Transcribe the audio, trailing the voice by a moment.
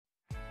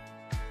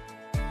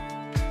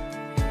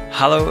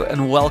Hello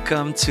and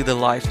welcome to the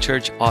Life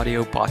Church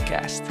audio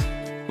podcast.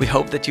 We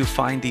hope that you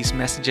find these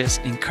messages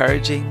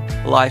encouraging,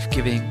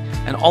 life-giving,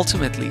 and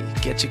ultimately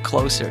get you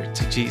closer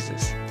to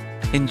Jesus.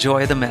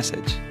 Enjoy the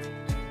message.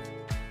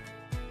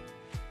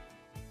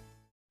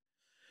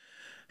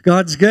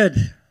 God's good.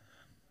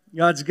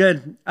 God's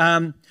good.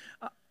 I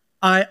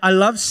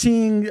love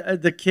seeing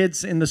the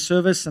kids in the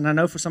service, and I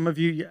know for some of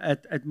you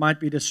it might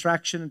be a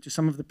distraction, and to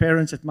some of the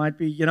parents it might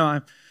be,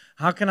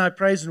 how can I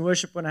praise and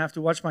worship when I have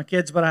to watch my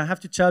kids? But I have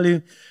to tell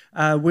you,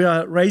 we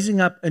are raising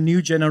up a new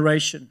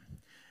generation.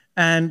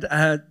 And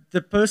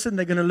the person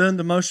they're going to learn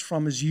the most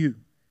from is you.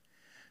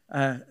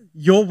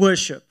 Your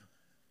worship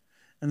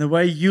and the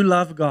way you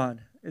love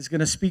God is going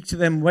to speak to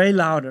them way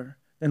louder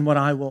than what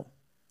I will.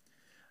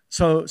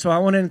 So I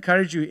want to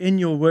encourage you in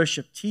your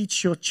worship,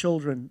 teach your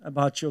children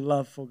about your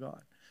love for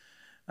God.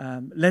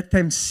 Let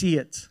them see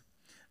it.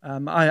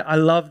 I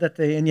love that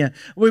they're in here.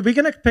 We're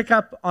going to pick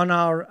up on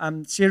our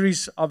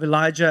series of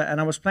Elijah,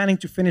 and I was planning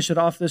to finish it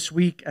off this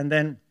week, and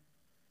then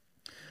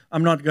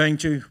I'm not going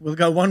to. We'll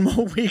go one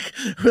more week.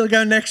 We'll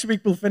go next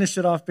week. We'll finish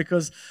it off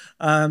because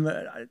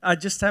I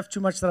just have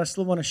too much that I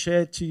still want to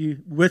share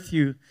with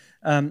you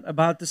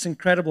about this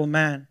incredible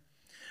man.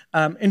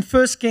 In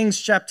 1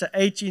 Kings chapter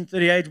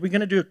 18:38, we're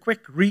going to do a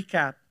quick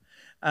recap,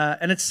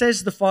 and it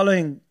says the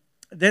following.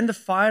 Then the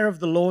fire of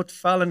the Lord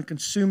fell and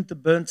consumed the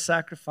burnt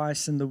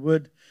sacrifice and the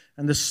wood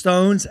and the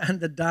stones and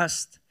the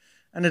dust,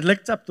 and it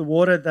licked up the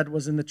water that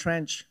was in the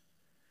trench.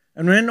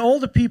 And when all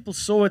the people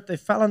saw it, they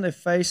fell on their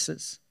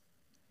faces.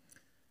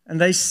 And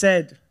they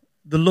said,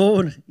 "The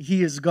Lord,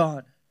 He is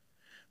God.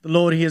 The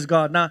Lord, He is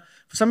God." Now,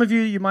 for some of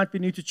you, you might be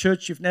new to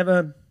church. You've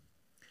never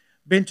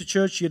been to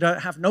church. You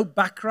don't have no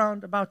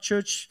background about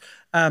church.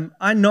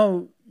 I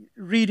know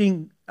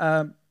reading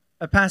a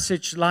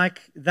passage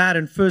like that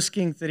in 1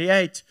 Kings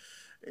 38,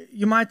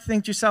 you might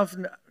think to yourself,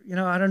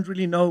 I don't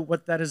really know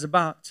what that is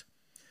about.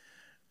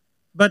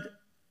 But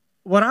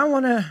what I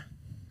want to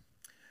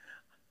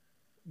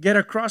get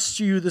across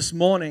to you this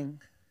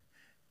morning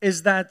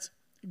is that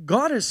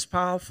God is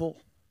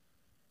powerful.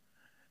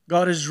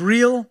 God is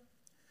real.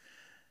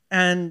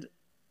 And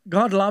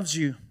God loves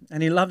you.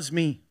 And He loves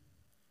me.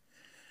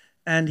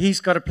 And He's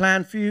got a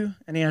plan for you.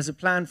 And He has a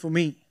plan for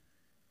me.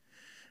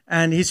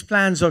 And His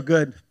plans are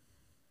good.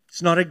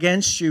 It's not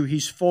against you.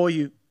 He's for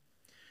you.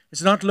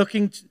 It's not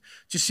looking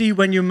to see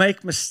when you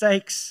make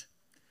mistakes.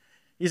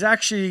 He's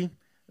actually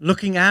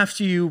looking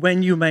after you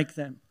when you make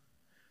them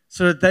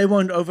so that they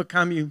won't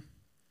overcome you,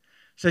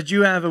 so that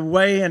you have a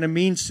way and a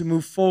means to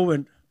move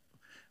forward.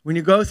 When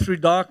you go through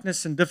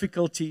darkness and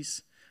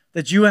difficulties,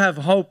 that you have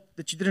hope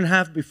that you didn't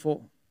have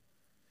before.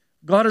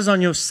 God is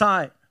on your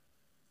side.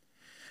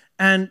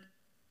 And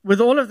with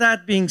all of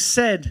that being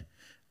said,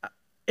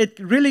 it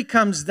really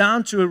comes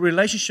down to a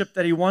relationship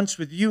that He wants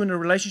with you and a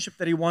relationship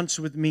that He wants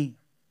with me.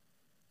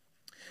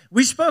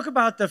 We spoke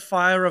about the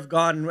fire of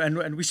God,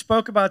 and we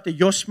spoke about the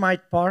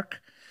Yosemite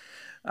Park.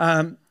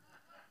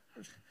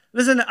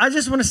 Listen, I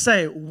just want to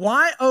say,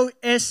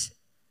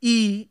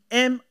 Yosemite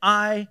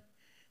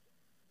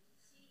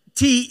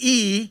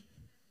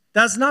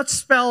does not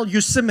spell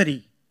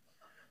Yosemite.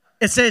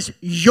 It says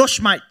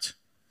Yosemite.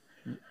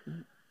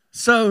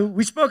 So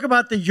we spoke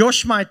about the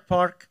Yosemite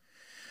Park,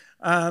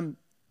 and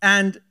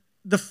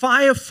the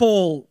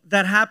firefall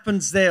that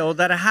happens there, or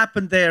that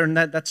happened there, and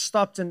that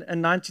stopped in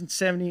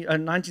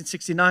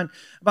 1969,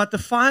 about the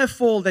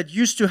firefall that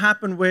used to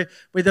happen where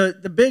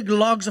the big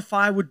logs of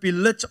fire would be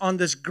lit on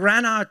this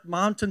granite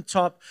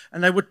mountaintop,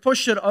 and they would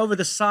push it over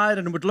the side,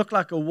 and it would look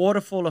like a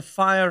waterfall of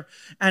fire.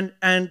 And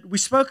we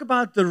spoke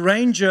about the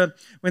ranger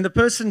when the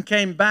person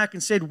came back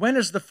and said, "When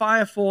is the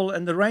firefall?"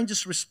 And the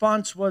ranger's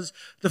response was,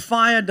 "The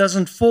fire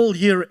doesn't fall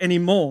here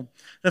anymore.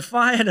 The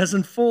fire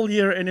doesn't fall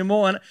here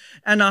anymore."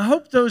 And I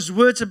hope those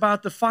words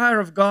about the fire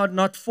of God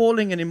not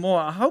falling anymore,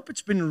 I hope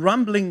it's been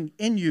rumbling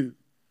in you.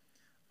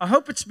 I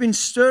hope it's been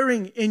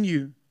stirring in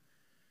you.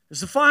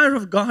 Is the fire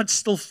of God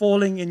still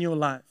falling in your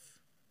life?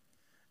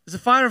 Is the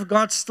fire of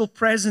God still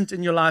present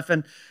in your life?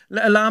 And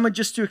allow me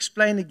just to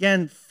explain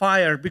again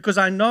fire, because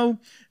I know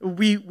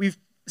we've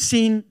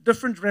seen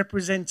different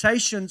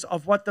representations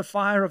of what the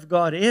fire of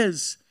God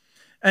is.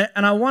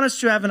 And I want us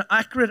to have an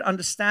accurate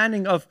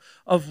understanding of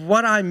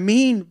what I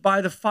mean by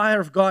the fire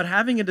of God,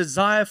 having a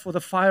desire for the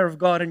fire of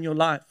God in your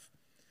life.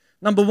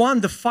 Number one,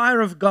 the fire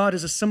of God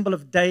is a symbol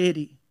of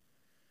deity.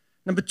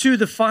 Number two,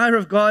 the fire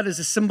of God is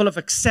a symbol of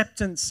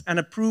acceptance and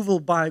approval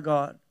by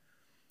God.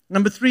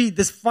 Number three,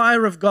 this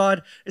fire of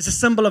God is a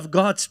symbol of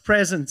God's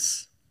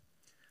presence.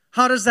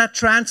 How does that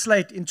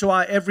translate into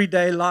our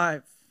everyday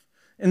life,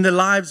 in the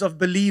lives of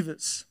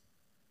believers?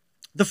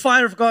 The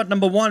fire of God,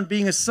 number one,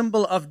 being a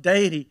symbol of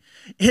deity.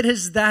 It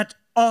is that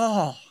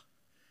awe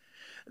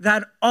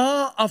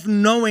of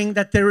knowing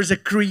that there is a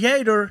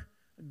creator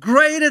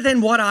greater than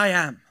what I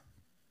am.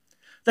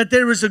 That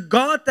there is a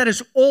God that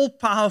is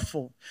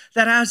all-powerful,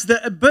 that has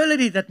the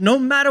ability that no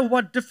matter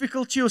what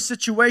difficulty or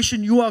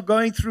situation you are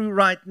going through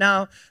right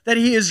now, that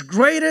He is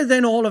greater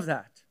than all of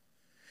that.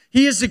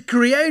 He is the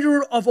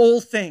creator of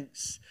all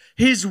things.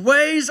 His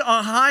ways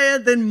are higher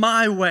than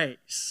my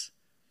ways.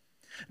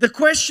 The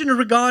question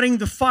regarding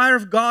the fire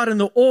of God and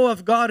the awe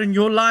of God in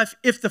your life,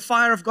 if the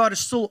fire of God is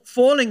still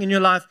falling in your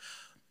life,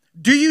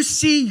 do you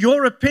see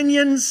your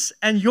opinions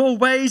and your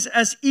ways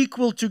as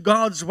equal to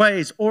God's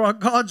ways, or are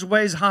God's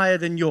ways higher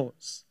than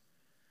yours?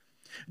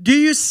 Do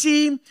you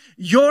see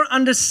your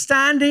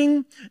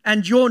understanding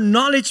and your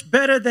knowledge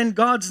better than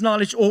God's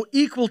knowledge, or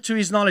equal to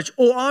His knowledge?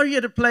 Or are you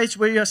at a place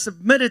where you're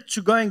submitted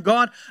to going,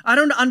 God, I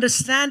don't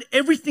understand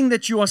everything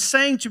that you are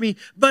saying to me,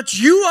 but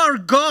you are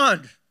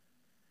God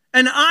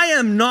and I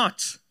am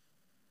not?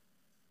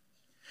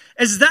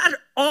 Is that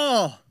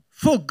awe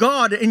for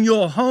God in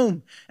your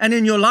home and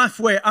in your life,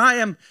 where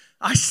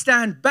I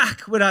stand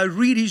back when I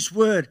read His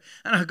word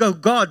and I go,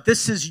 God,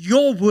 this is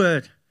your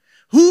word.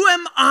 Who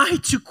am I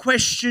to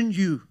question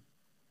you?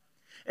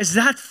 Is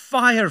that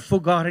fire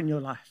for God in your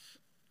life?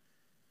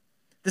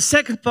 The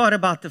second part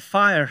about the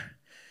fire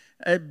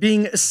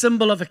being a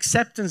symbol of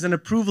acceptance and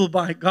approval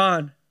by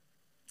God.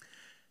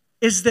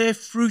 Is there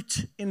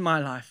fruit in my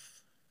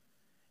life?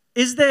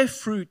 Is there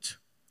fruit?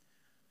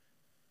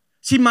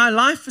 See, my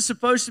life is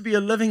supposed to be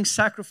a living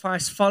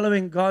sacrifice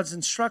following God's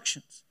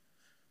instructions.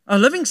 A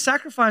living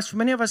sacrifice for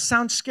many of us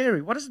sounds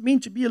scary. What does it mean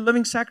to be a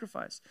living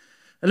sacrifice?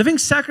 A living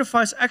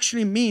sacrifice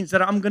actually means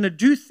that I'm going to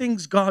do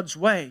things God's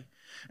way.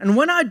 And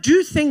when I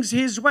do things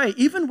His way,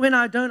 even when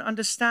I don't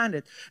understand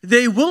it,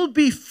 there will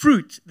be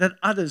fruit that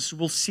others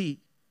will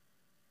see.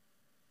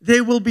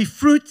 There will be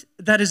fruit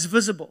that is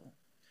visible,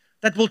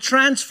 that will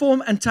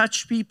transform and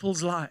touch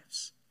people's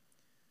lives.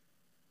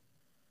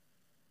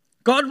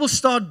 God will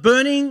start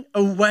burning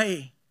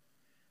away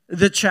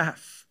the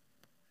chaff.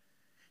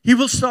 He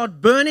will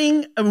start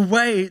burning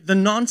away the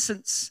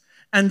nonsense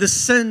and the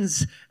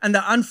sins and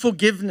the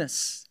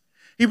unforgiveness.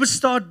 He will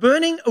start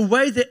burning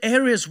away the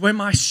areas where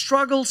my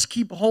struggles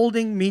keep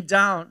holding me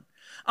down.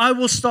 I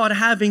will start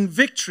having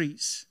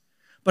victories,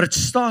 but it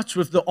starts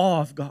with the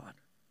awe of God.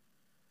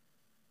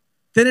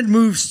 Then it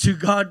moves to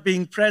God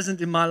being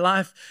present in my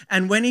life.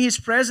 And when He is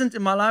present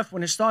in my life,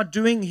 when I start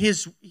doing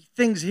His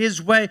things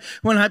His way,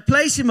 when I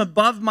place Him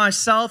above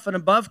myself and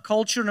above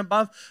culture and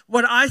above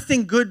what I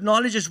think good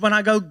knowledge is, when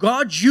I go,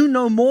 God, you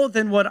know more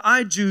than what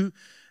I do,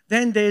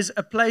 then there's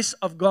a place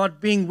of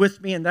God being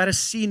with me, and that is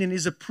seen in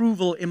His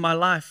approval in my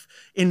life,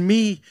 in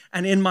me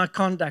and in my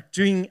conduct,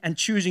 doing and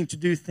choosing to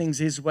do things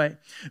His way.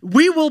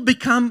 We will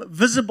become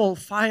visible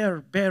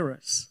fire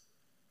bearers.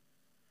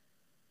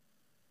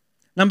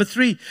 Number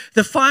 3,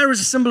 the fire is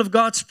a symbol of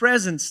God's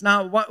presence.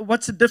 Now,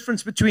 what's the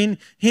difference between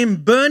Him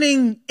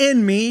burning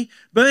in me,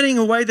 burning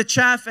away the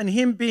chaff, and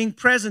Him being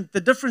present? The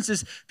difference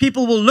is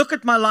people will look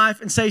at my life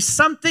and say,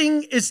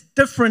 something is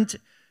different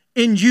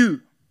in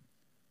you.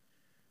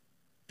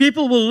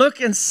 People will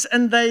look and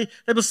they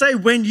will say,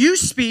 when you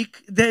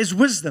speak, there's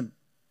wisdom.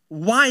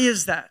 Why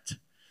is that?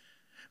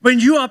 When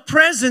you are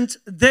present,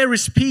 there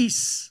is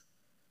peace.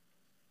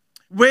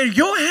 Where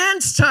your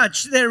hands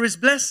touch, there is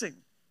blessing.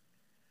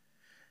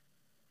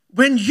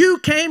 When you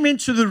came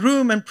into the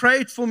room and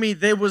prayed for me,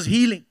 there was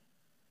healing.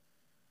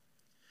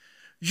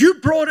 You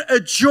brought a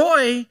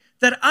joy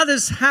that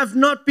others have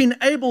not been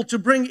able to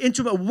bring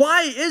into me.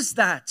 Why is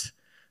that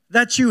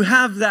you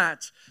have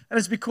that? And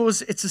it's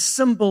because it's a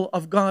symbol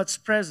of God's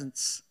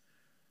presence.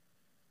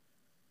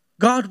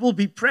 God will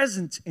be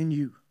present in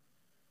you.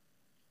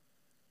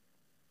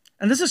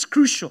 And this is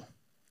crucial,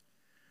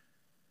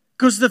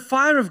 because the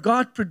fire of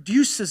God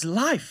produces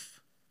life.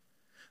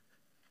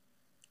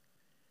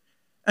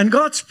 And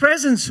God's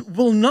presence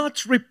will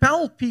not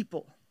repel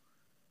people.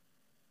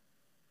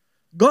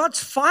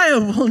 God's fire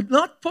will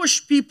not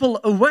push people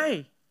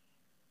away.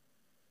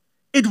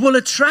 It will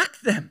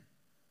attract them.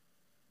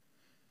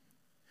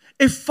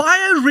 If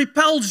fire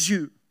repels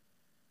you,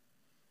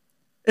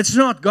 it's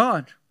not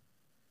God.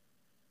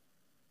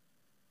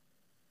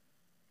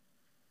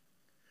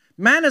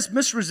 Man has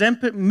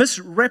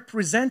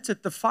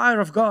misrepresented the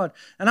fire of God.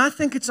 And I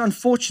think it's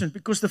unfortunate,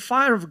 because the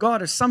fire of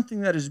God is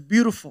something that is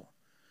beautiful.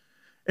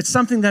 It's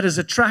something that is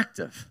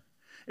attractive.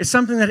 It's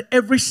something that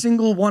every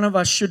single one of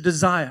us should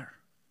desire.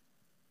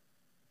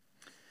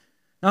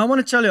 Now, I want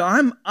to tell you, I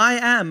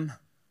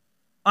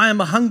am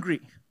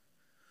hungry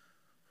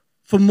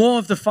for more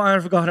of the fire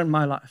of God in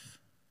my life.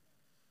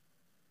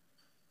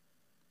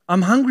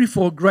 I'm hungry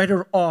for a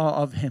greater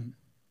awe of Him.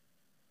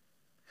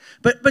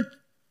 But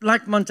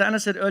like Montana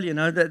said earlier,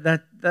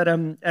 that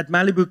at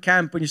Malibu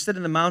Camp, when you sit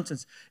in the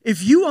mountains,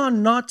 if you are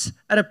not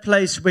at a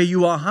place where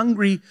you are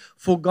hungry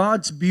for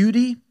God's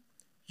beauty,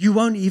 you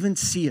won't even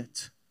see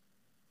it.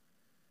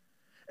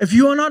 If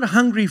you are not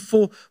hungry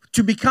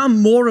to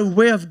become more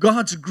aware of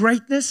God's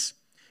greatness,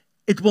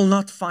 it will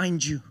not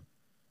find you.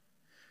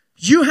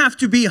 You have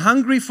to be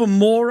hungry for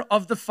more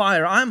of the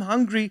fire. I'm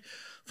hungry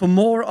for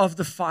more of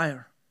the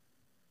fire.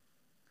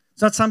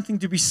 It's not something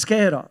to be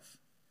scared of.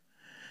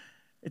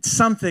 It's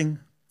something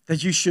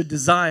that you should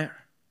desire.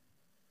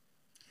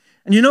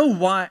 And you know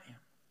why?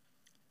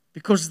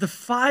 Because the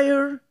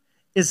fire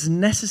is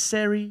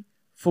necessary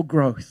for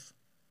growth.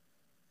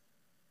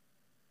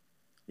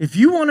 If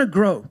you want to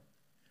grow,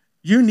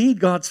 you need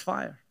God's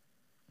fire.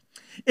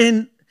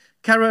 In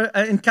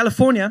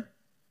California,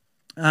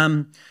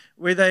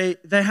 where they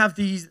have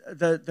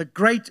the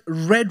great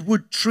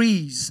redwood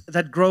trees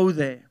that grow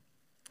there.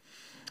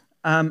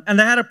 And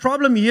they had a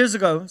problem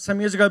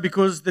some years ago,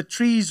 because the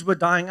trees were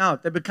dying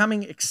out. They're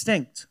becoming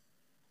extinct.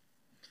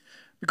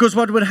 Because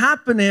what would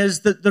happen is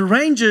that the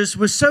rangers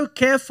were so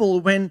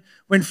careful when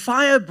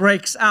fire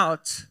breaks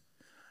out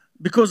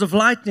because of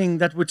lightning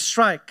that would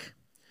strike.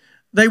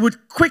 They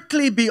would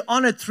quickly be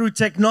on it through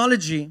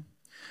technology,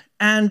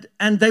 and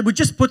they would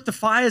just put the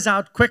fires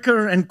out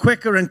quicker and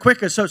quicker and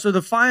quicker, so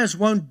the fires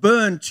won't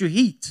burn to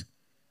heat.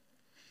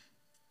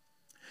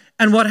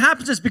 And what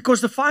happens is, because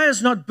the fire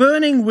is not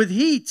burning with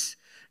heat,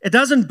 it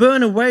doesn't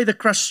burn away the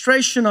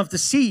crustration of the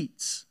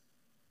seeds.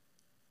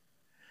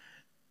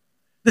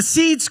 The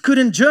seeds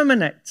couldn't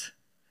germinate,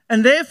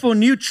 and therefore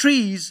new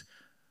trees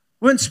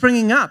weren't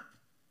springing up.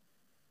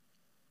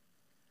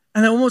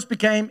 And they almost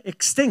became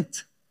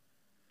extinct.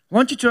 I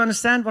want you to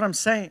understand what I'm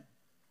saying.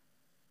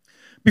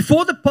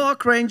 Before the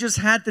park rangers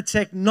had the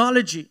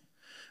technology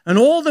and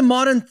all the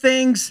modern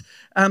things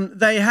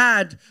they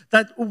had,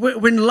 that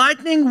when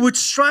lightning would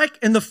strike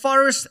in the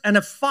forest and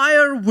a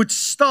fire would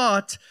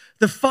start,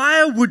 the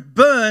fire would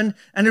burn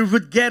and it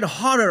would get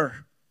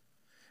hotter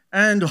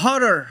and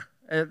hotter.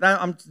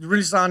 I'm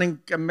really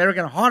sounding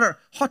American. Hotter,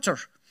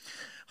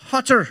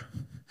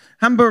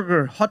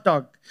 hamburger, hot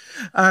dog.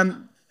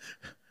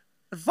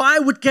 The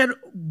fire would get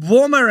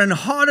warmer and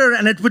hotter,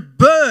 and it would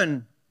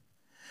burn.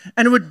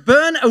 And it would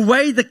burn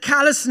away the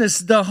callousness,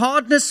 the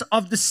hardness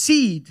of the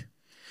seed.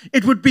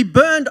 It would be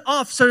burned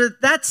off so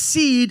that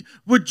seed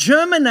would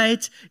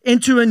germinate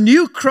into a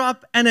new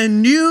crop, and a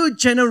new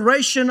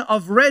generation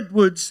of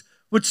redwoods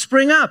would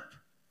spring up.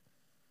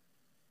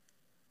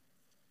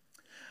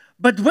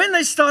 But when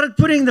they started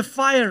putting the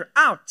fire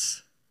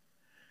out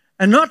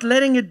and not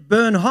letting it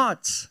burn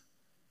hot,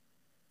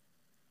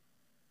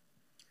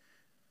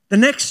 the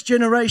next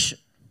generation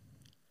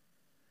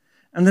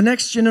and the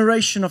next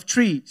generation of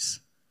trees,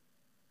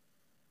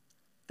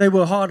 they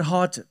were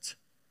hard-hearted.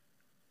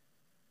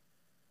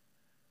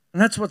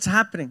 And that's what's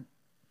happening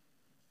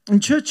in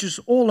churches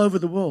all over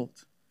the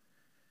world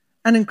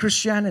and in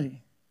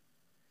Christianity.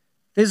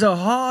 There's a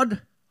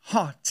hard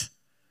heart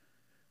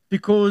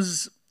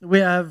because we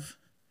have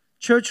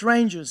church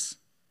rangers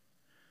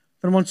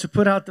that want to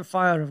put out the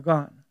fire of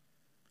God.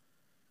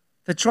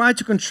 They try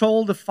to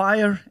control the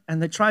fire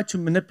and they try to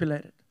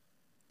manipulate it.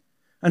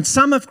 And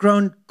some have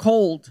grown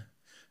cold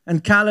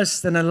and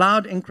calloused and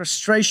allowed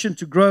incrustation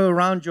to grow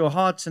around your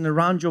hearts and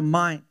around your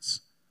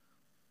minds.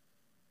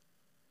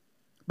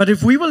 But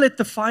if we will let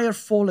the fire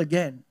fall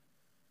again,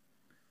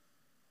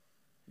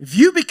 if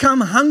you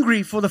become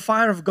hungry for the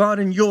fire of God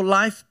in your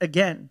life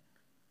again,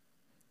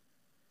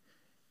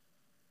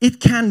 it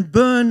can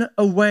burn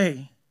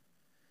away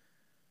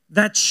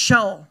that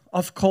shell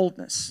of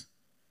coldness.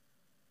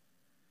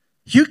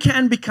 You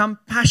can become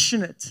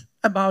passionate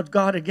about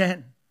God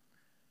again.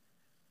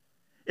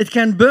 It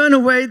can burn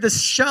away the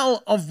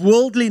shell of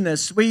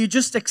worldliness where you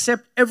just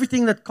accept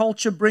everything that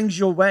culture brings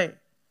your way.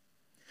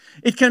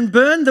 It can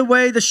burn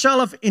away the shell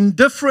of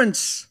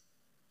indifference,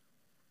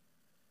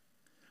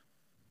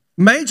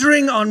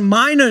 majoring on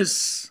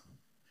minors.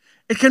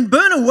 It can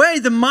burn away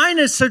the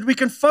minors so that we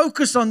can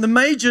focus on the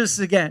majors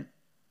again.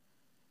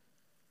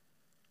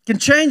 It can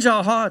change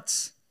our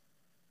hearts.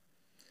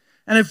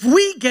 And if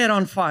we get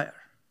on fire,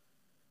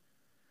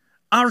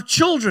 our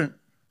children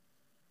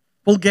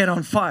will get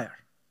on fire.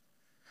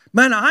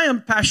 Man, I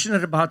am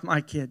passionate about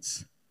my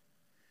kids.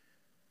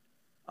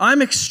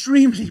 I'm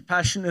extremely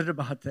passionate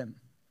about them.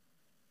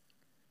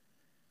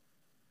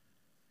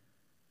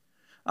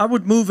 I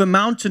would move a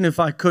mountain if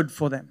I could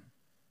for them.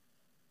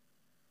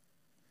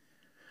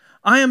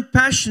 I am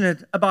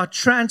passionate about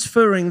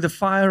transferring the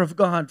fire of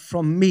God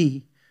from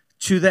me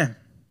to them.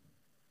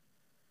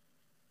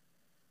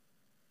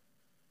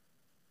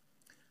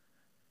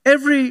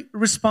 Every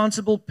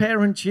responsible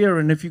parent here,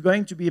 and if you're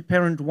going to be a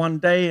parent one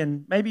day,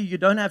 and maybe you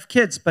don't have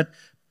kids, but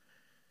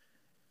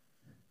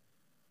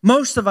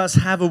most of us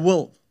have a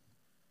will,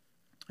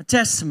 a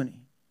testimony.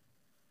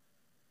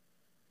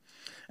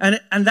 And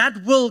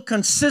that will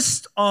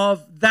consist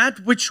of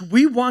that which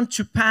we want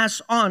to pass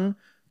on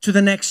to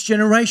the next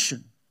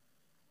generation.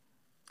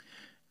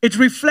 It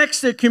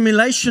reflects the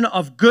accumulation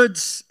of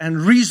goods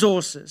and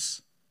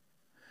resources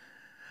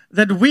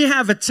that we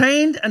have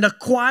attained and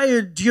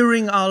acquired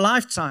during our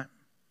lifetime.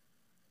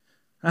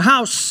 A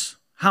house,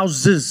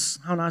 houses,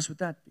 how nice would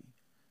that be?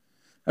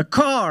 A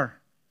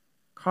car,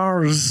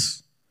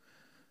 cars,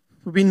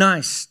 would be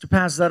nice to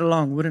pass that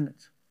along, wouldn't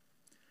it?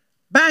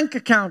 Bank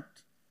account,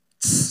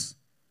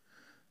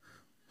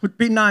 would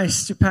be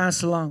nice to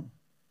pass along.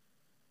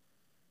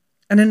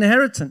 An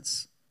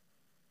inheritance,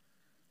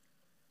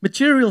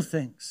 material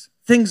things,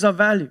 things of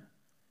value.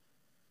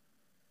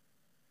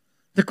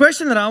 The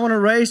question that I want to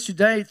raise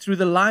today through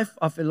the life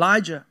of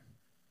Elijah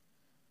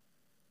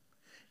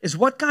is,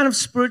 what kind of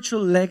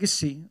spiritual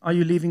legacy are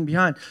you leaving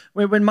behind?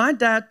 When my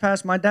dad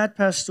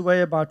passed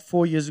away about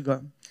 4 years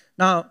ago.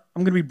 Now,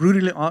 I'm going to be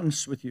brutally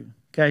honest with you.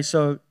 Okay,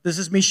 so this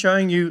is me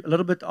showing you a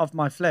little bit of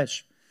my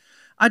flesh.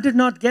 I did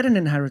not get an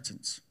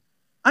inheritance.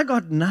 I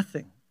got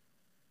nothing.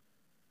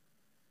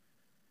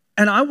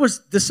 And I was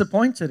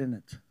disappointed in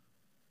it.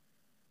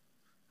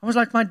 I was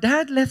like, my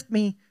dad left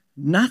me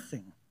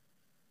nothing.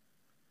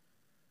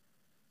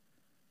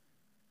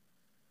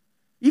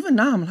 Even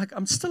now,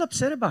 I'm still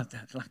upset about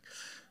that. Like,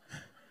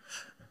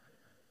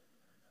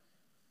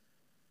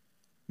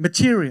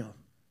 material.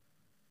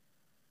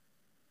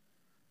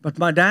 But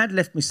my dad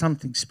left me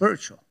something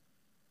spiritual.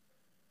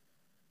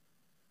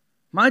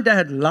 My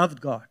dad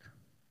loved God.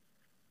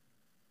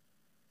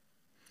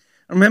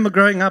 I remember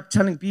growing up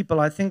telling people,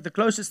 I think the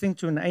closest thing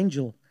to an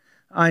angel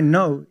I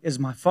know is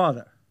my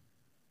father.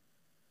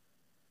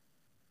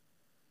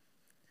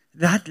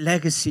 That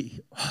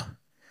legacy,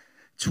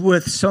 it's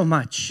worth so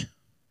much.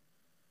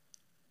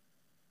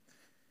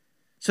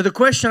 So the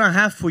question I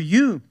have for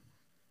you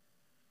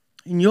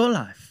in your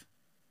life,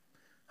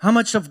 how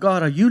much of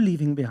God are you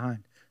leaving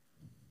behind?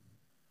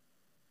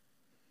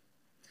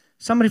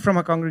 Somebody from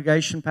our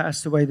congregation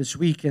passed away this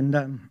week,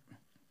 and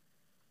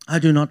I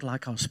do not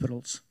like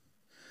hospitals.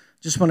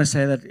 Just want to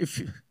say that if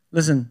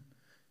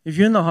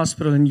you're in the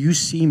hospital and you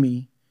see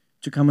me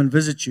to come and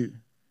visit you,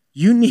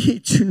 you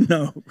need to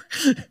know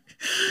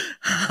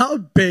how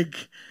big,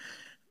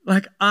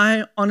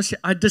 I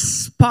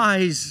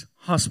despise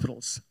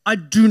hospitals. I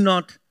do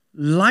not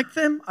like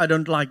them. I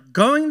don't like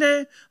going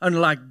there. I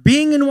don't like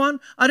being in one.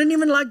 I don't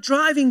even like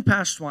driving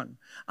past one.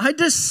 I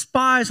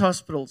despise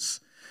hospitals.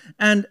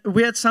 And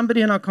we had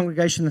somebody in our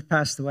congregation that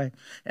passed away.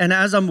 And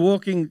as I'm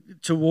walking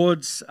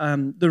towards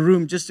the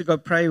room just to go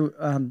pray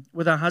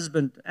with her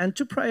husband and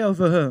to pray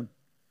over her,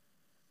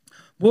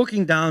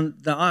 walking down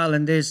the aisle,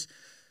 and there's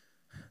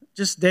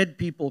just dead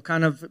people,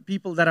 kind of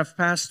people that have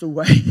passed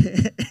away,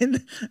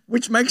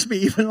 which makes me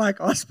even like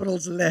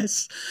hospitals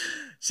less.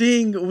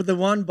 Seeing the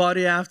one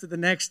body after the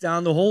next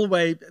down the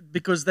hallway,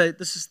 because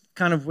this is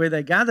kind of where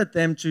they gathered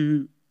them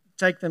to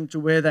take them to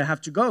where they have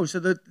to go. So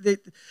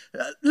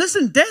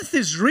listen, death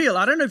is real.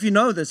 I don't know if you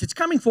know this. It's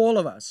coming for all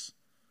of us.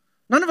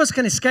 None of us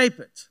can escape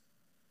it.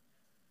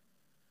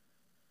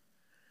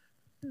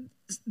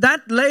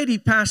 That lady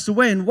passed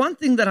away, and one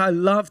thing that I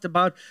loved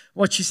about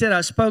what she said,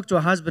 I spoke to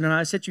her husband, and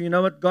I said to you, you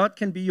know what, God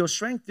can be your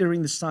strength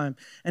during this time.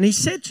 And he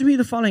said to me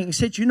the following, he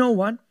said, you know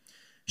what,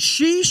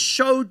 she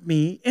showed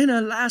me in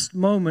her last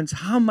moments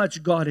how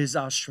much God is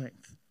our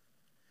strength.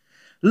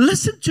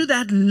 Listen to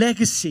that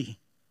legacy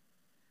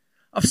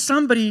of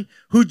somebody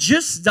who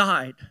just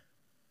died.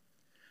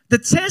 The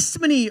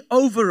testimony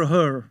over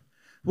her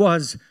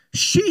was,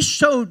 she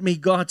showed me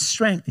God's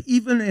strength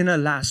even in her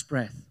last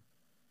breath.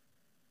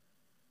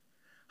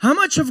 How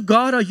much of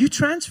God are you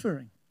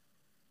transferring?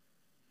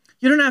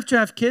 You don't have to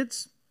have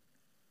kids.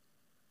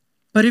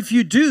 But if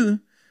you do,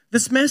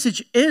 this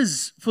message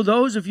is for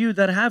those of you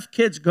that have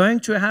kids, going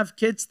to have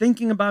kids,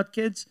 thinking about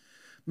kids,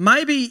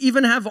 maybe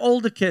even have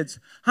older kids.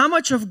 How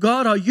much of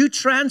God are you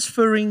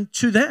transferring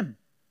to them?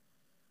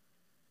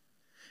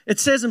 It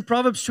says in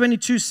Proverbs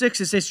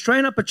 22:6, it says,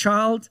 train up a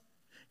child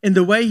in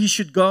the way he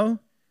should go,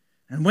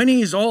 and when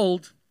he is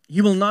old,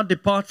 he will not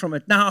depart from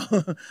it. Now,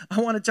 I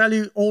want to tell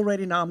you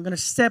already now, I'm going to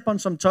step on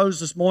some toes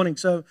this morning.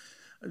 So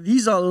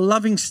these are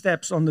loving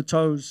steps on the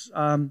toes.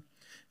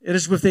 It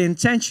is with the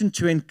intention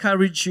to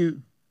encourage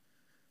you,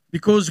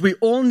 because we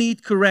all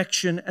need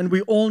correction and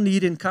we all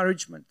need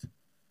encouragement.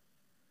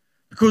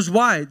 Because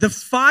why? The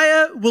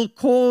fire will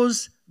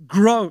cause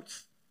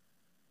growth.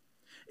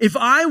 If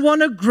I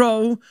want to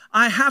grow,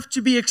 I have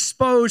to be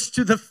exposed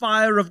to the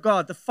fire of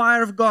God. The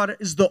fire of God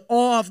is the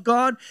awe of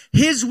God.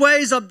 His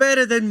ways are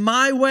better than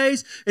my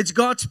ways. It's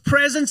God's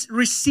presence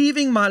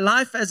receiving my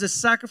life as a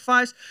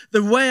sacrifice,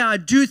 the way I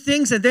do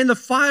things. And then the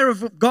fire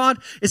of God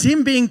is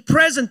Him being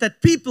present,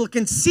 that people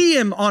can see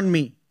Him on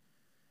me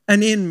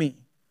and in me.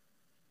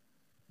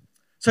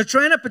 So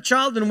train up a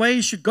child in the way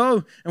he should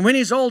go, and when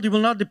he's old, he will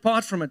not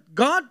depart from it.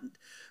 God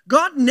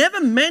never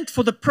meant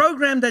for the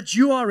program that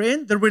you are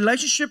in, the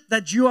relationship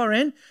that you are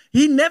in,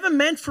 He never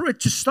meant for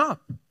it to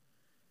stop.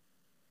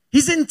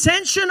 His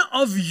intention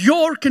of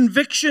your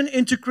conviction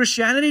into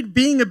Christianity,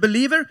 being a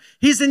believer,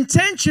 His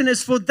intention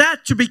is for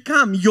that to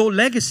become your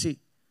legacy.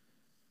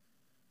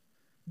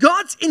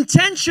 God's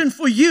intention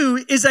for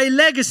you is a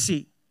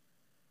legacy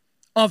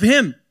of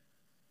Him.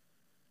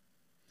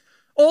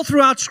 All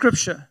throughout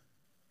Scripture,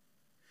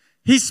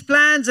 His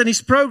plans and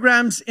His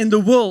programs in the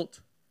world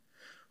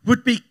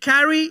would be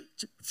carried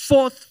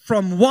forth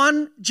from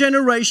one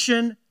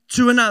generation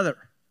to another.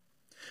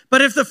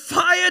 But if the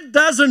fire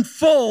doesn't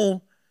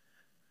fall,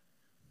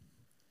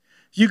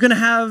 you're going to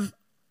have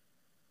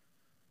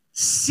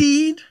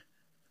seed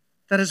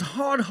that is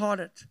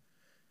hard-hearted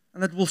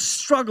and that will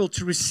struggle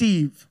to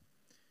receive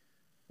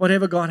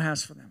whatever God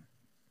has for them.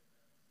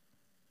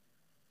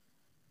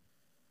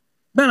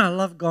 Man, I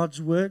love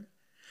God's word.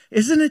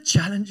 Isn't it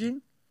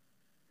challenging?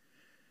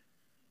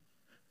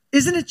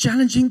 Isn't it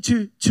challenging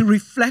to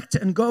reflect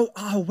and go,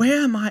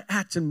 where am I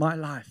at in my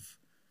life?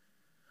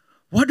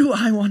 What do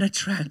I want to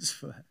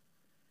transfer?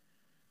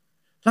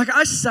 Like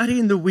I study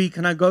in the week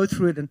and I go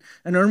through it, and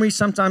Ermi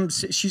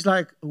sometimes, she's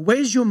like,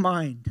 where's your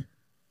mind?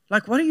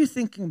 Like, what are you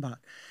thinking about?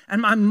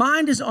 And my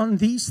mind is on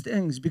these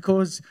things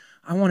because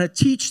I want to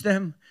teach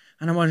them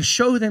and I want to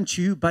show them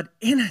to you, but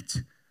in it,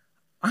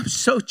 I'm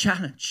so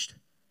challenged.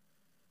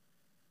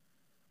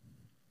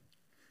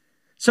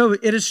 So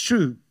it is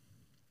true.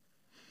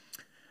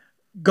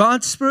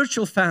 God's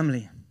spiritual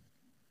family,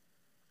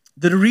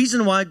 the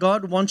reason why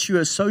God wants you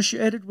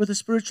associated with a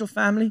spiritual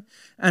family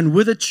and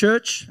with a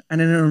church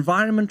and in an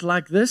environment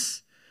like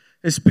this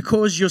is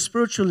because your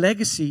spiritual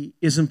legacy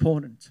is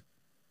important.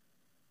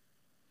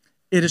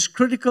 It is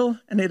critical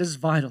and it is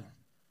vital.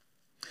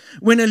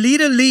 When a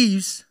leader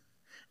leaves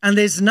and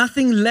there's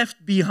nothing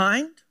left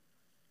behind,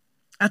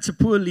 that's a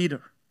poor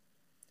leader.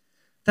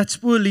 That's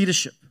poor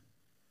leadership.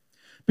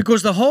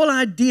 Because the whole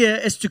idea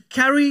is to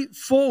carry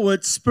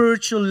forward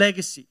spiritual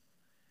legacy.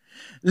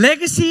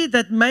 Legacy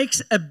that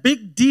makes a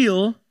big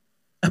deal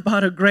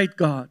about a great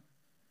God.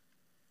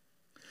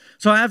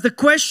 So I have the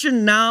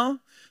question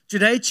now,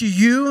 today to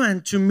you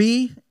and to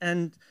me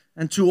and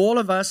to all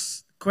of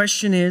us. The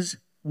question is,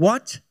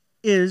 what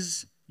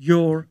is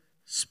your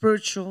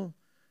spiritual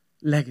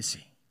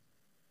legacy?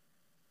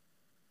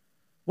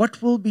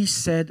 What will be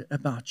said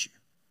about you?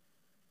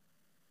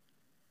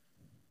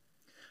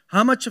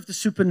 How much of the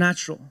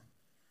supernatural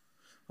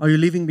are you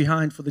leaving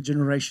behind for the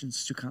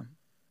generations to come?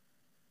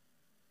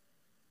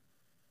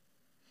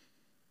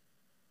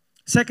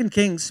 2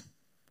 Kings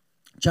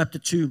chapter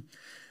 2,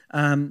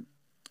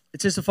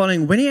 it says the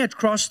following. When he had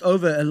crossed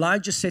over,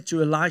 Elijah said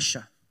to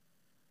Elisha,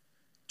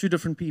 two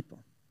different people,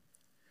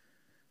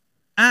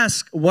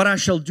 ask what I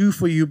shall do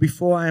for you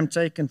before I am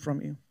taken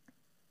from you.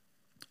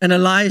 And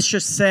Elisha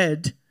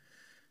said,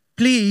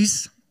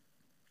 please,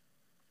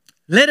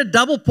 let a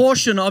double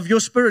portion of your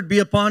spirit be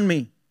upon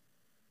me.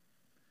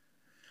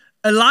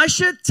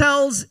 Elisha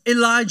tells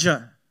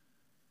Elijah,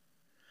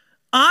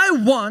 I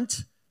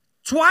want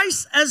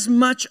twice as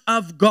much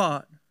of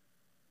God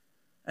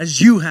as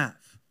you have.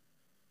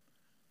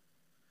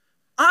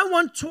 I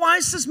want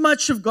twice as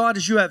much of God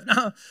as you have.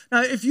 Now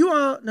if you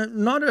are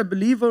not a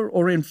believer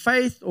or in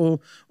faith or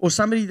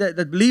somebody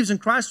that believes in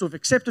Christ or have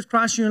accepted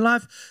Christ in your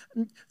life,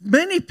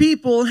 many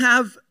people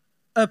have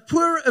a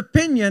poor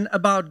opinion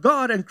about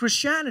God and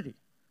Christianity.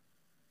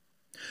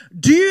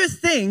 Do you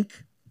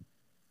think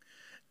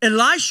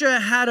Elisha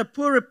had a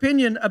poor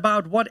opinion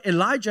about what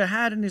Elijah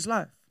had in his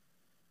life?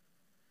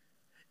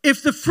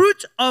 If the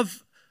fruit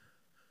of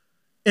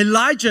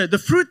Elijah, the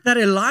fruit that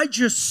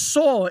Elisha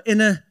saw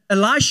in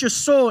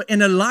Elijah's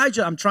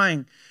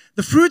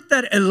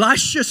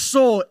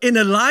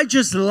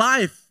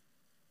life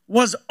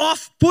was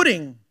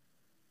off-putting,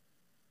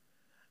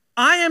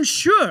 I am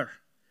sure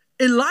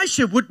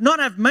Elisha would not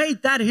have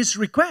made that his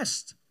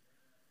request.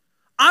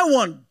 I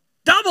want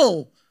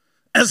double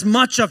as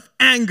much of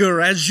anger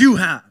as you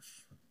have.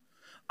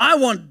 I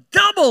want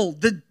double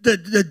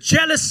the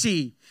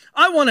jealousy.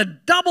 I want a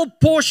double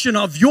portion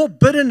of your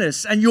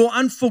bitterness and your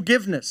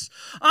unforgiveness.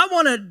 I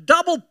want a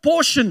double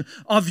portion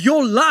of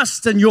your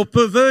lust and your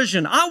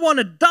perversion. I want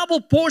a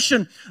double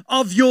portion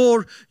of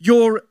your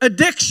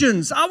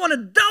addictions. I want a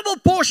double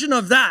portion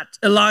of that,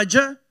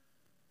 Elijah.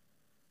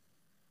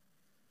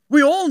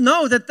 We all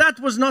know that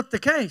was not the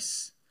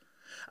case.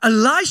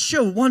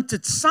 Elisha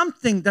wanted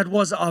something that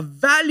was of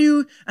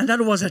value and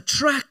that was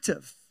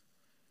attractive.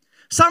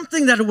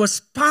 Something that was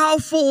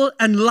powerful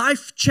and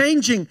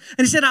life-changing. And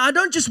he said, I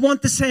don't just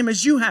want the same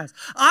as you have.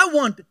 I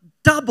want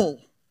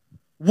double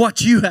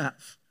what you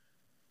have.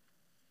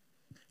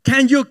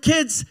 Can your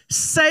kids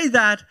say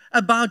that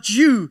about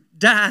you,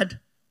 Dad?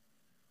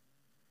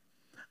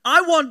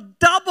 I want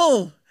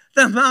double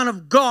the amount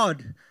of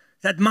God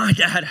that my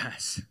dad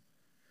has.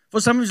 For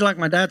some of you, like,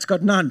 my dad's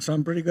got none, so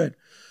I'm pretty good.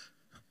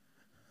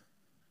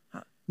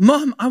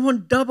 Mom, I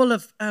want double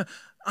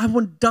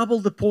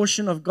the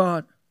portion of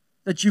God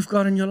that you've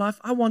got in your life.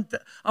 I want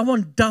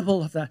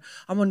double of that.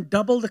 I want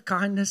double the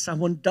kindness. I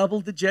want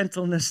double the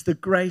gentleness, the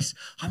grace.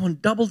 I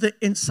want double the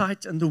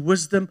insight and the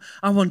wisdom.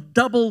 I want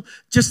double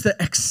just the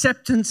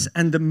acceptance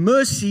and the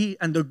mercy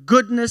and the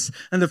goodness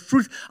and the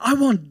fruit. I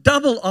want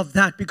double of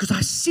that because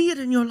I see it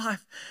in your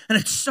life and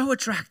it's so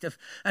attractive.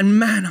 And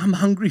man, I'm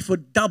hungry for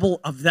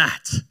double of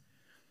that.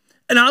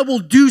 And I will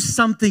do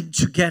something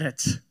to get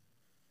it.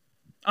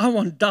 I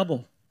want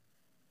double.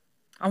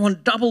 I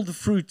want double the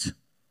fruit.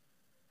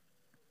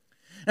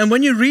 And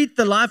when you read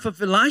the life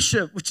of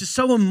Elisha, which is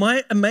so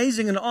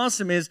amazing and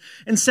awesome, is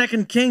in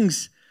 2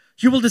 Kings,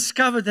 you will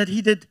discover that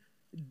he did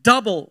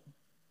double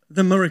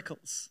the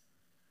miracles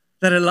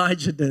that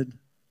Elijah did.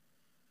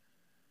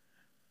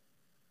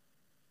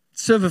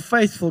 Serve a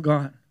faithful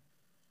God.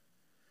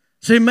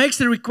 So he makes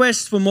the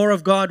request for more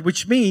of God,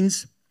 which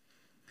means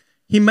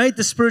he made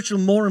the spiritual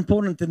more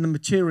important than the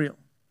material.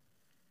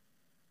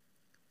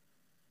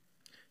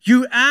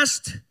 You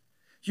asked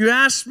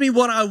me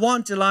what I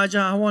want, Elijah.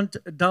 I want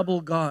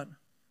double God.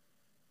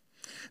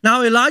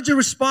 Now Elijah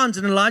responds,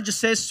 and Elijah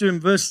says to him,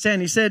 verse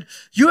 10, he said,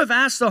 you have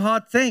asked a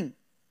hard thing.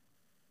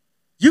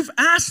 You've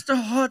asked a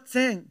hard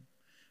thing.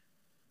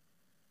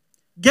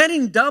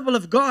 Getting double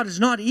of God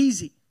is not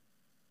easy.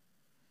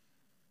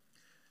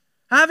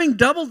 Having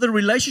doubled the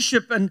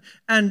relationship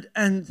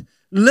and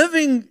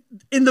living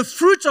in the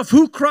fruit of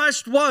who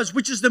Christ was,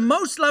 which is the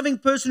most loving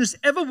person who's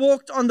ever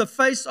walked on the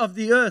face of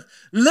the earth,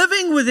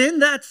 living within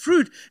that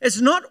fruit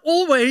is not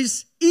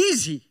always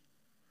easy.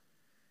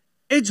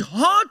 It's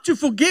hard to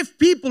forgive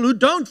people who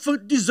don't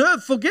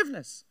deserve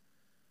forgiveness.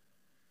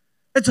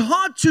 It's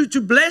hard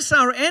to bless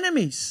our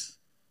enemies.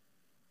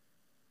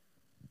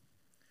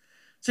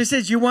 So he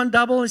says, you want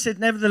double? He said,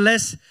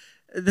 nevertheless,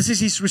 this is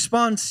his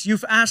response.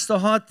 You've asked a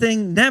hard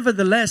thing.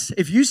 Nevertheless,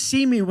 if you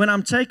see me when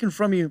I'm taken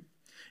from you,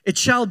 it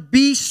shall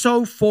be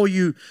so for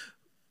you.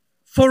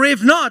 For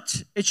if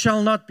not, it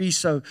shall not be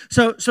so.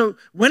 So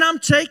when I'm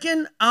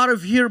taken out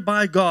of here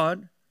by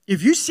God,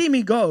 if you see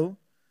me go,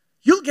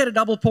 you'll get a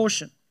double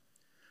portion.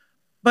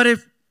 But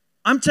if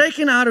I'm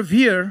taken out of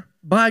here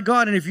by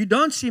God, and if you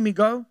don't see me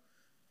go,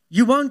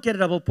 you won't get a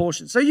double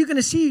portion. So you're going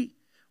to see,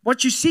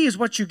 what you see is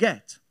what you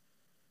get.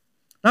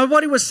 Now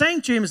what he was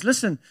saying to him is,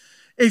 listen,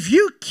 if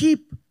you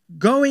keep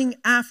going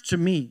after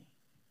me,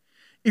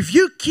 if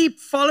you keep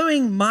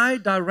following my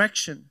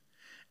direction,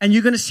 and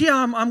you're going to see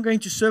how I'm going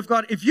to serve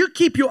God, if you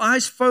keep your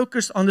eyes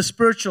focused on the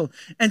spiritual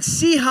and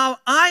see how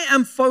I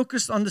am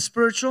focused on the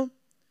spiritual,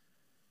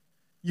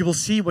 you will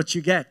see what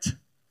you get.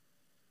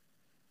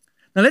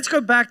 Now let's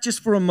go back just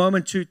for a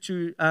moment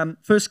to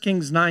 1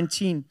 Kings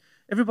 19.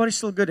 Everybody's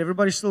still good?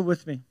 Everybody's still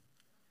with me?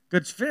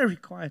 Good. It's very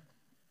quiet.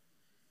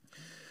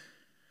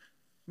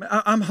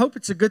 I hope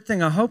it's a good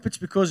thing. I hope it's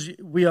because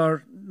we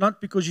are, not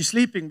because you're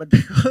sleeping, but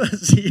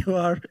because you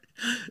are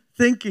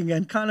thinking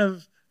and kind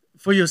of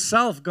for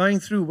yourself going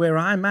through where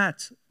I'm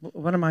at.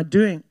 What am I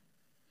doing?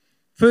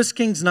 1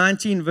 Kings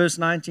 19, verse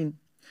 19.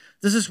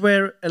 This is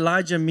where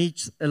Elijah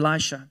meets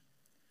Elisha.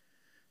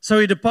 So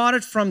he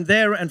departed from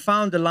there and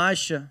found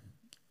Elijah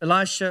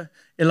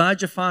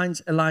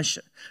finds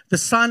Elisha, the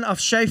son of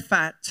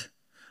Shaphat,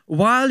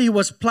 while he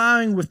was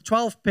plowing with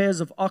 12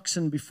 pairs of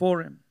oxen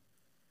before him,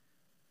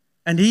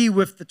 and he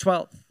with the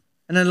 12th.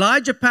 And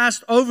Elijah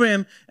passed over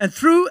him and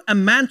threw a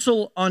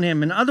mantle on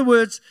him. In other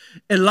words,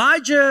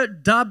 Elijah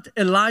dubbed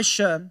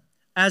Elisha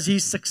as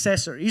his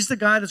successor. He's the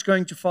guy that's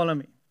going to follow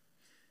me.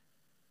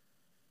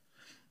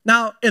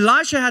 Now,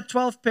 Elisha had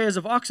 12 pairs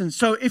of oxen.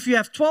 So if you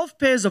have 12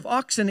 pairs of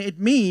oxen, it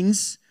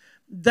means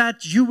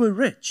that you were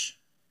rich.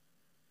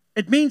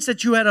 It means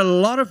that you had a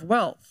lot of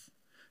wealth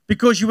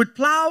because you would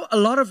plow a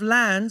lot of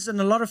lands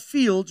and a lot of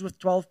fields with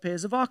 12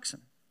 pairs of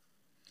oxen.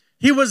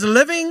 He was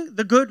living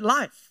the good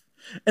life.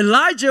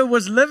 Elijah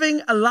was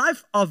living a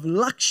life of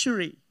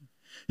luxury.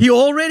 He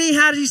already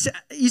had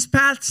his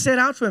path set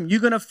out for him. You're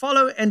going to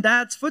follow in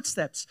Dad's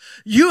footsteps.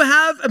 You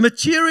have a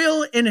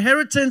material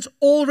inheritance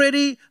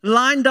already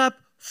lined up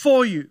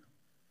for you.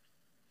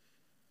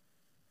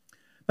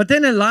 But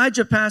then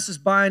Elijah passes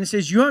by and he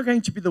says, you are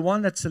going to be the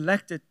one that's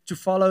selected to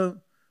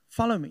follow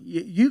me.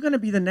 You're going to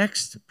be the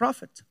next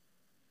prophet.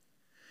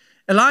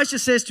 Elisha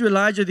says to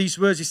Elijah these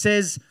words. He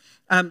says,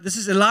 this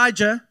is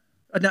Elijah.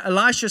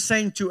 Elisha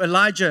saying to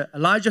Elijah.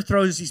 Elijah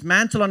throws his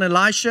mantle on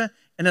Elisha,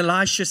 and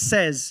Elisha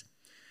says,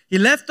 he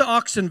left the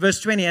oxen, verse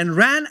 20, and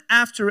ran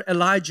after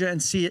Elijah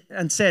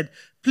and said,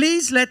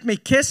 please let me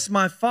kiss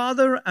my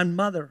father and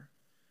mother.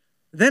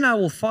 Then I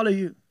will follow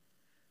you.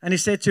 And he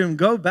said to him,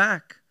 go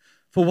back,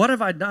 for what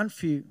have I done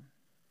for you?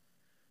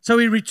 So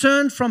he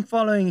returned from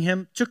following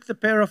him, took the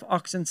pair of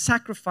oxen,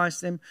 sacrificed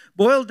them,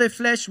 boiled their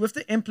flesh with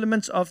the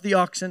implements of the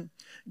oxen,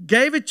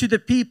 gave it to the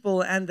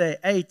people, and they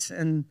ate.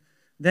 And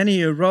then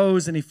he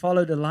arose and he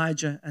followed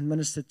Elijah and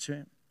ministered to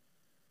him.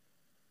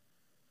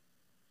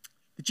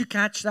 Did you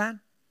catch that?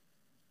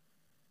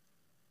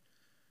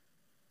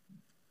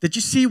 Did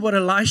you see what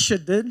Elisha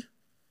did?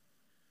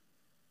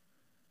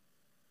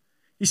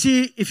 You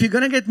see, if you're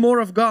going to get more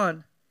of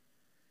God,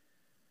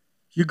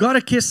 you got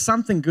to kiss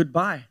something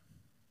goodbye.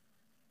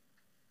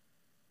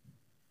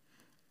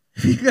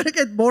 If you're going to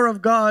get more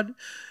of God,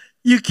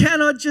 you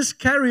cannot just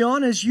carry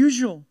on as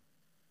usual.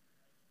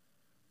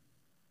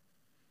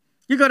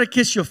 You got to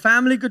kiss your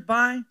family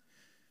goodbye.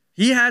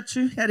 He had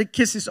to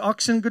kiss his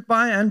oxen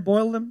goodbye and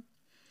boil them.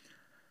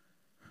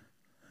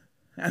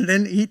 And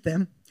then eat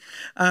them.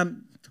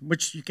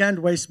 Which you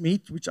can't waste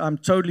meat, which I'm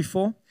totally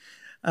for.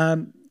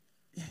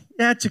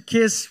 He had to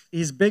kiss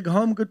his big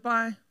home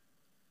goodbye.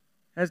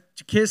 Had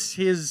to kiss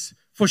his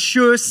for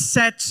sure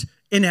set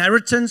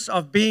inheritance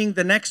of being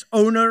the next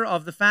owner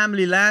of the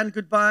family land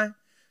goodbye.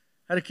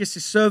 Had to kiss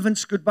his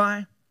servants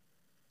goodbye.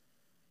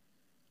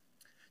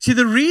 See,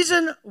 the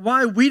reason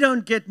why we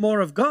don't get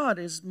more of God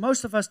is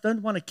most of us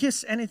don't want to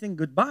kiss anything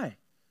goodbye.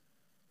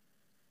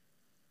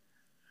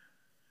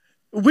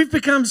 We've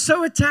become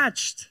so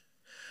attached.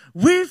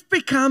 We've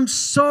become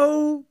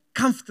so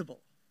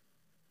comfortable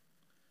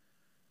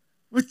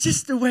with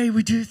just the way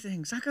we do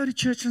things. I go to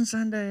church on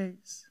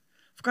Sundays.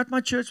 I've got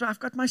my church, I've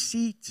got my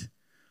seat.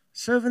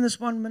 Serve in this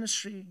one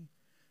ministry.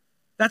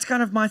 That's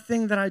kind of my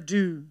thing that I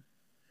do.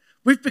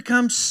 We've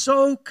become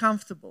so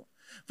comfortable.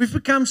 We've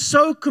become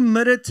so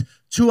committed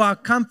to our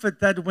comfort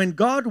that when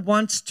God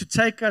wants to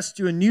take us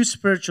to a new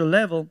spiritual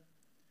level,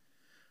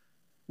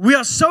 we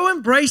are so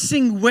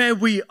embracing where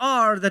we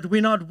are that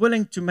we're not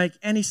willing to make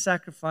any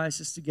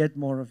sacrifices to get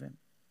more of Him.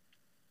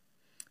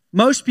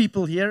 Most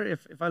people here,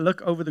 if I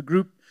look over the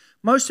group,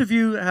 most of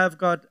you have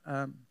got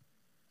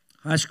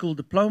high school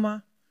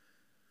diploma.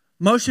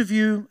 Most of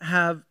you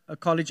have a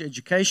college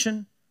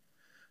education.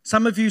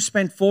 Some of you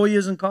spent 4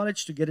 years in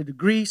college to get a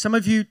degree. Some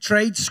of you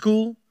trade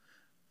school.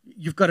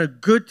 You've got a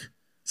good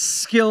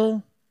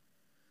skill,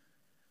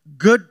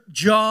 good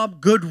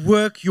job, good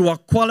work. You are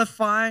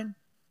qualified.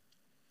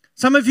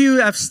 Some of you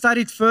have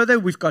studied further.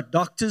 We've got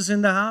doctors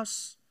in the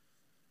house.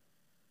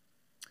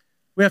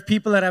 We have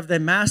people that have their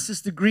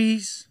master's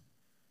degrees.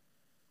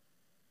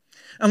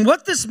 And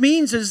what this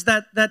means is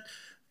that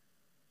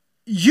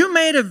you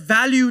made a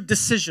value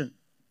decision.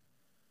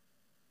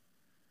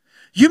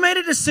 You made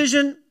a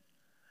decision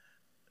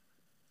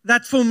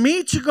that for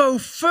me to go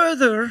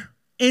further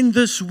in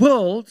this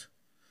world,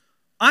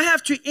 I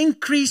have to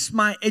increase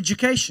my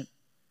education.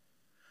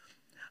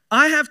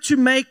 I have to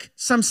make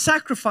some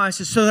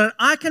sacrifices so that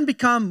I can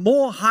become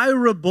more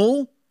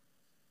hireable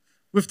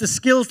with the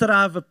skills that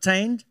I've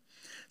obtained,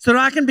 so that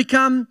I can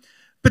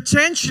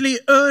potentially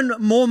earn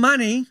more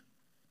money,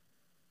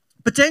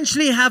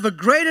 potentially have a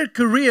greater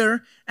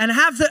career, and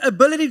have the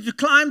ability to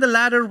climb the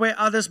ladder where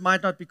others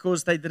might not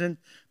because they didn't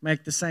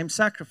make the same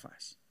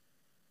sacrifice.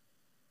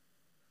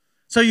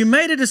 So you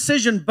made a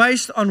decision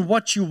based on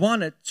what you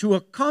wanted to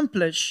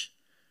accomplish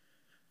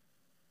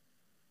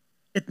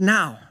it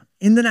now,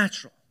 in the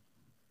natural.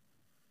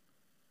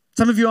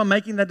 Some of you are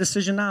making that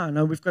decision now. I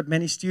know we've got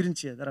many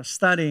students here that are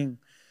studying,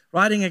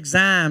 writing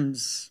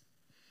exams.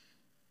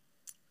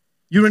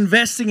 You're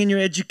investing in your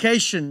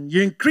education.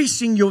 You're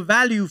increasing your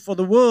value for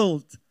the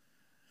world.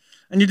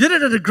 And you did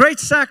it at a great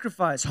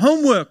sacrifice.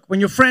 Homework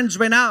when your friends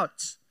went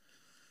out.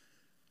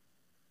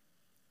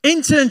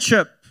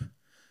 Internship.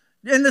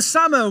 In the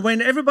summer when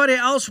everybody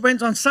else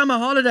went on summer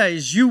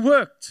holidays, you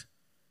worked.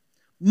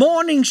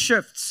 Morning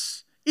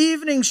shifts,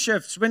 evening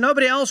shifts when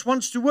nobody else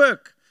wants to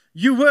work,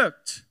 you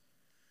worked.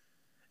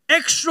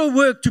 Extra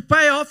work to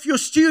pay off your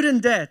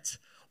student debt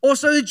or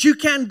so that you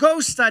can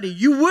go study.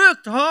 You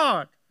worked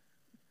hard.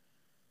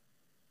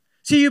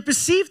 So you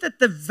perceive that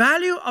the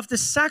value of the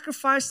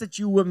sacrifice that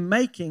you were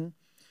making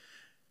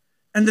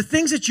and the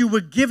things that you were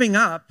giving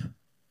up,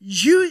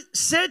 you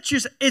said to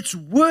yourself, it's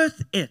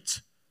worth it.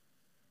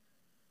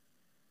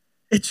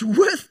 It's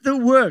worth the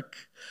work.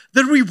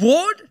 The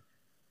reward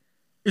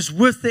is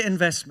worth the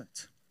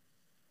investment.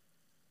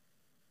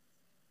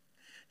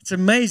 It's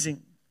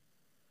amazing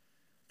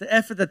the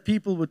effort that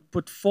people would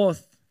put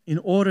forth in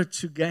order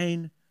to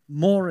gain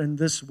more in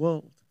this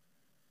world.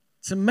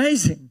 It's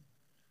amazing.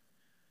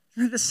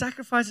 You know, the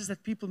sacrifices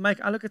that people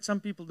make. I look at some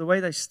people, the way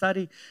they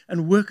study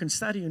and work and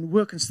study and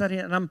work and study,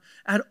 and I'm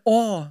at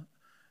awe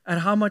at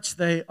how much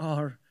they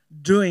are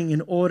doing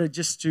in order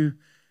just to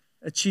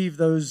achieve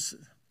those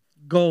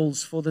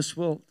goals for this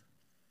world.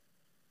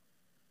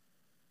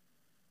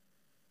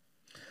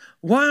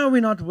 Why are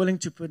we not willing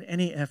to put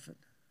any effort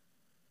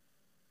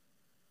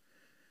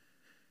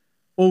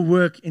or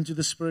work into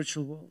the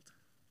spiritual world?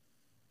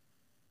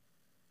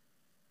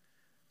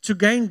 To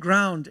gain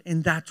ground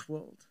in that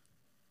world.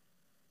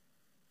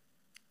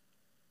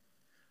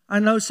 I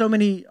know so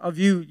many of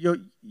you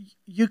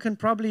can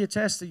probably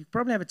attest, you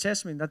probably have a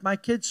testimony that my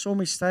kids saw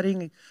me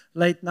studying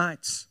late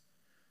nights.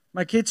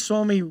 My kids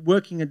saw me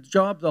working a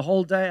job the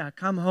whole day. I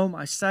come home,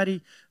 I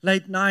study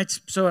late nights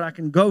so that I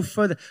can go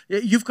further.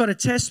 You've got a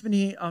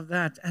testimony of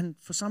that. And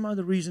for some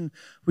other reason,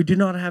 we do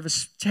not have a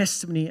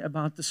testimony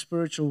about the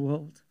spiritual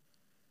world.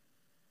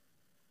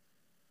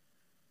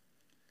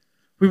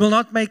 We will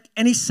not make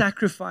any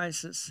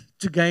sacrifices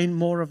to gain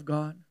more of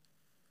God.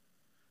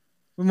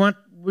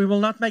 We will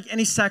not make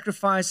any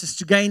sacrifices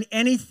to gain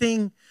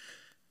anything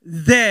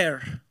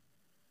there.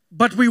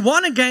 But we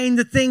want to gain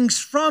the things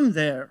from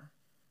there.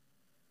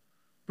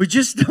 We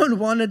just don't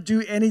want to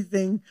do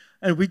anything,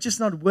 and we're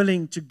just not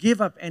willing to give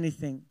up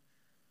anything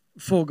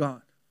for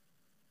God.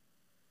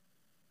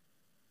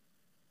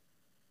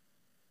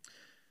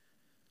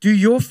 Do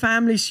your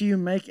family see you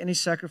make any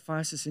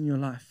sacrifices in your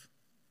life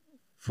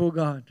for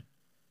God?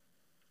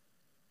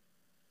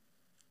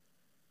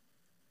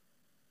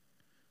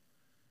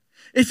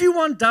 If you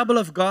want double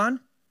of God,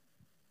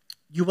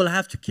 you will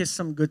have to kiss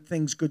some good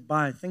things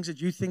goodbye. Things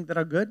that you think that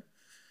are good,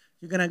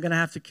 you're going to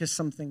have to kiss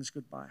some things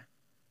goodbye.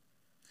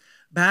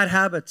 Bad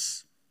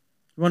habits.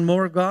 You want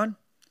more of God?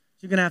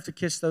 You're going to have to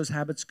kiss those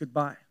habits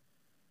goodbye.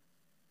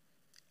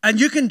 And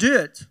you can do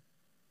it.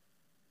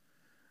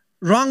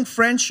 Wrong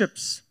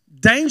friendships.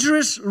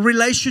 Dangerous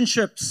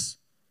relationships.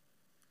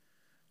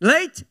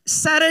 Late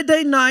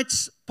Saturday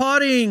nights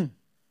partying.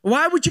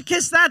 Why would you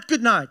kiss that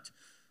goodnight?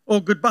 Or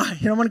goodbye.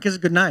 You don't want to kiss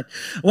it goodnight.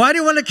 Why do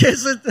you want to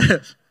kiss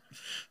it?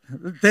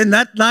 Then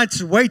that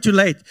night's way too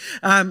late.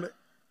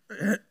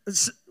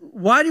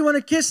 Why do you want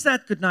to kiss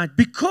that goodnight?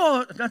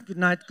 Because, not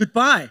goodnight,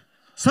 goodbye.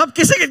 Stop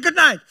kissing it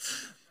goodnight.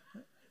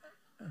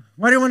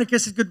 Why do you want to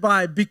kiss it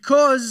goodbye?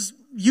 Because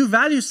you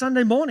value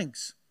Sunday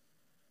mornings.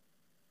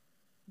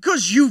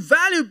 Because you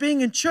value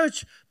being in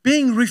church,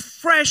 being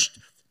refreshed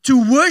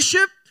to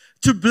worship,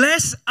 to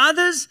bless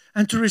others,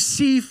 and to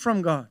receive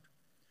from God.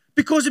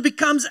 Because it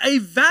becomes a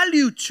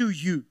value to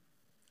you.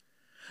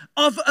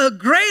 of a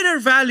greater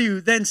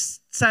value than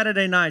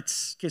Saturday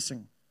nights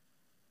kissing.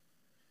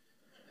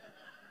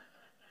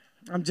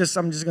 I'm just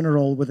going to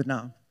roll with it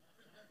now.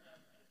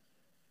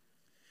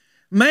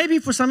 Maybe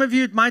for some of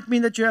you, it might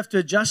mean that you have to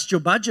adjust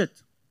your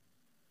budget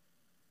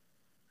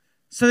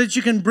so that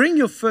you can bring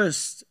your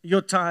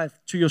tithe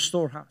to your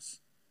storehouse,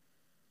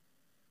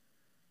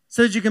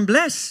 so that you can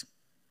bless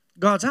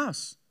God's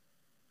house.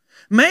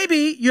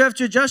 Maybe you have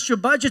to adjust your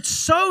budget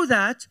so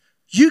that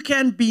you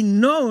can be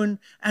known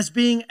as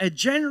being a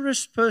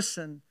generous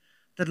person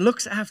that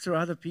looks after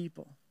other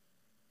people.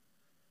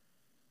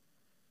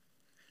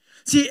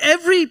 See,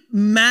 every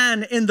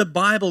man in the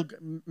Bible,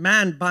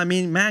 man by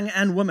meaning man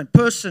and woman,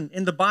 person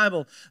in the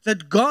Bible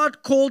that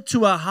God called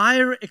to a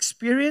higher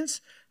experience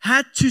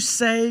had to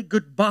say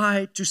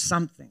goodbye to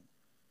something.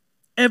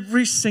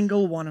 Every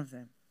single one of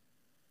them.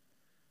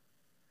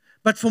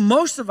 But for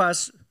most of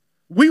us,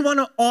 we want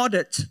to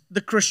audit the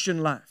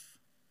Christian life.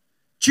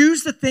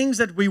 Choose the things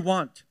that we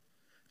want.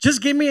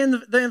 Just give me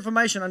the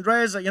information.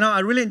 Andreas, I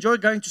really enjoy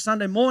going to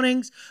Sunday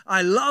mornings.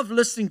 I love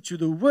listening to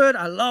the word.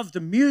 I love the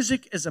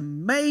music. It's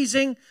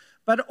amazing.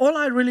 But all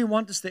I really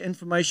want is the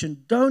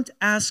information. Don't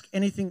ask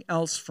anything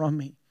else from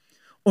me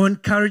or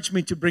encourage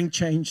me to bring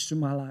change to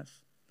my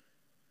life.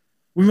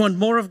 We want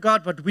more of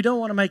God, but we don't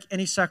want to make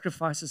any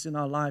sacrifices in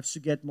our lives to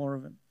get more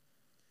of Him.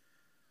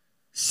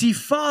 See,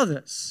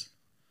 fathers,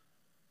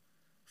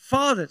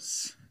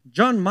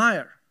 John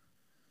Mayer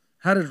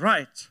had it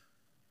right.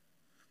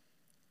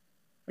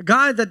 A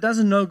guy that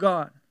doesn't know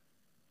God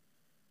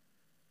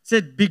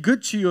said, be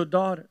good to your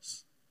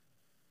daughters.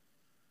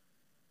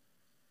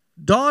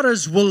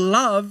 Daughters will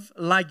love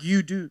like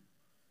you do.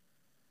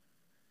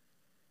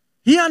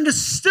 He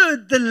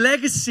understood the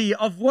legacy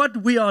of what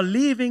we are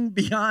leaving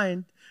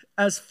behind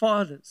as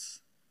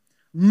fathers.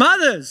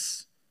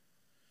 Mothers,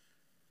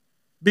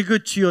 be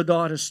good to your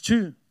daughters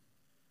too.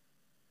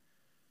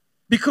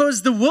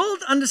 Because the world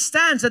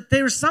understands that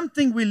there is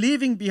something we're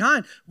leaving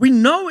behind. We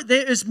know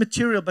there is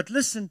material, but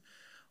listen,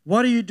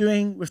 what are you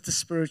doing with the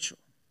spiritual?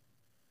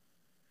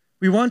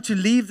 We want to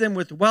leave them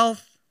with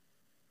wealth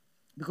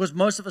because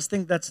most of us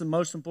think that's the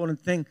most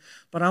important thing.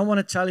 But I want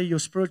to tell you, your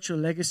spiritual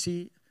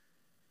legacy,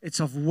 it's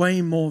of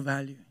way more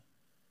value.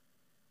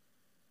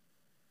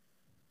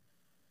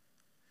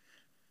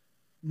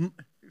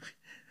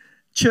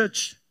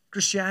 Church,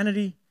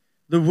 Christianity,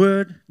 the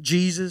Word,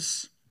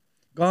 Jesus,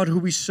 God who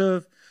we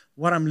serve,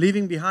 what I'm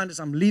leaving behind is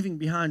I'm leaving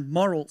behind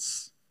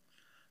morals.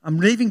 I'm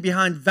leaving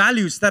behind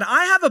values. That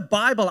I have a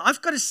Bible.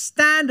 I've got a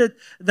standard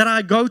that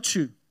I go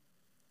to.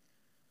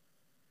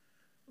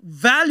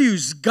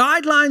 Values,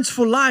 guidelines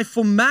for life,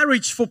 for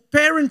marriage, for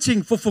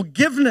parenting, for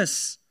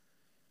forgiveness,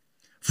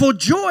 for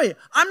joy.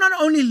 I'm not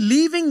only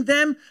leaving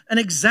them an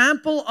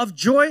example of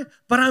joy,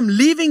 but I'm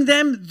leaving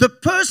them the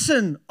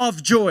person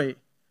of joy.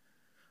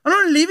 I'm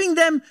not leaving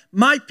them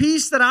my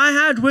peace that I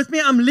had with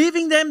me. I'm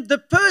leaving them the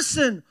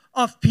person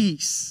of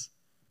peace,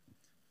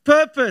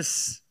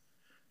 purpose,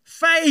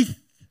 faith,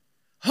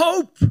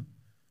 hope,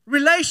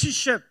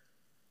 relationship,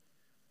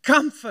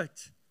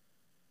 comfort.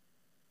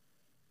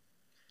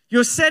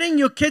 You're setting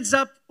your kids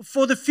up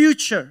for the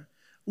future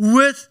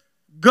with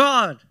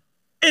God.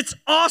 It's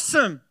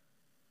awesome.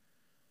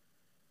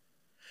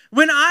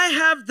 When I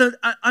have the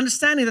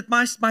understanding that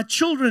my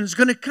children is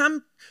going to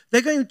come,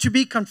 they're going to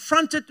be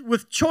confronted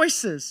with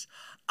choices.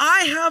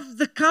 I have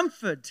the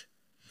comfort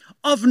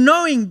of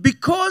knowing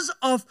because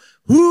of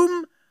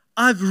whom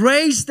I've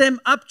raised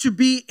them up to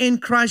be in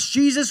Christ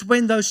Jesus.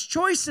 When those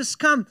choices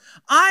come,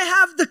 I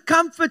have the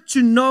comfort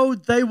to know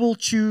they will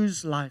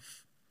choose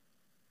life.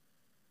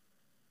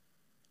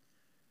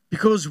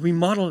 Because we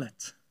model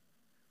it.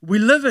 We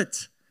live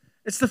it.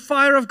 It's the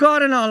fire of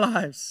God in our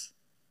lives.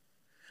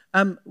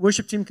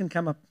 Worship team can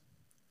come up.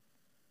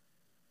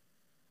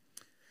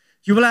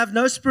 You will have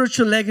no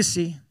spiritual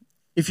legacy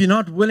if you're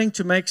not willing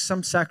to make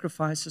some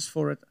sacrifices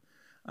for it.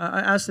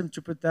 I asked them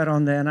to put that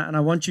on there, and I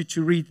want you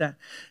to read that.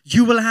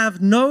 You will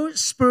have no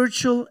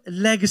spiritual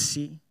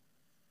legacy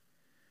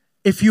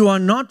if you are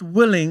not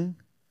willing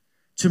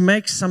to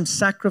make some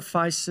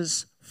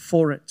sacrifices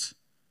for it.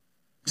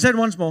 Say it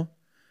once more.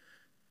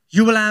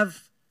 You will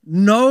have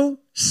no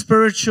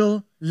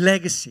spiritual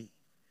legacy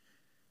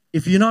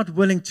if you're not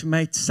willing to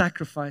make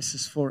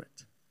sacrifices for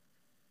it.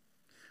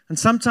 And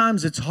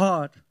sometimes it's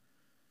hard.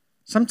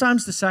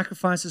 Sometimes the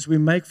sacrifices we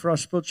make for our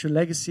spiritual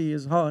legacy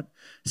is hard.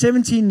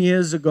 17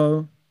 years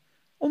ago,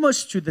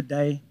 almost to the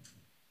day,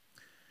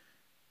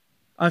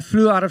 I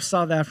flew out of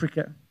South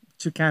Africa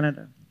to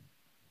Canada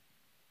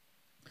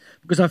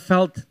because I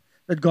felt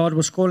that God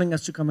was calling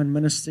us to come and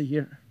minister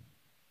here.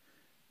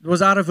 It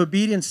was out of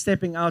obedience,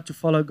 stepping out to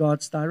follow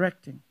God's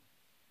directing.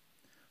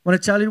 I want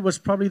to tell you, it was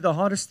probably the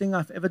hardest thing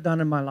I've ever done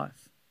in my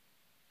life.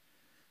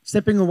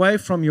 Stepping away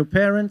from your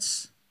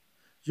parents,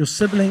 your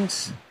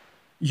siblings,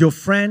 your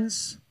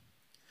friends,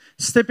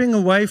 stepping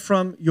away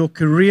from your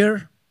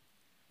career,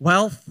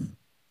 wealth,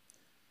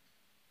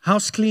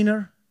 house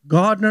cleaner,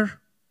 gardener,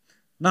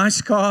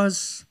 nice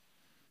cars,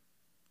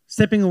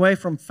 stepping away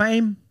from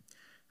fame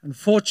and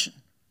fortune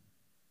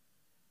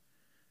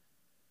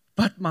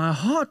But my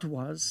heart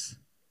was,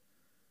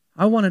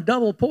 I want a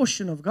double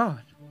portion of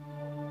God.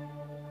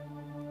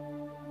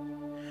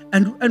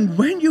 And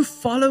when you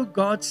follow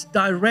God's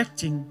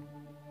directing,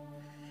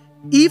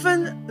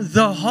 even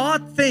the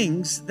hard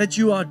things that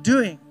you are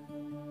doing,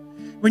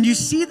 when you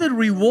see the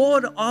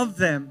reward of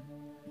them,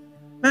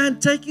 man,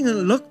 taking a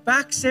look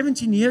back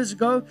 17 years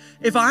ago,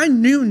 if I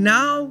knew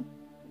now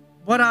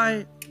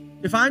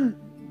if I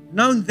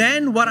known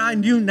then what I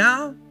knew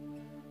now,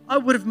 I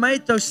would have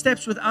made those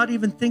steps without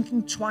even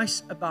thinking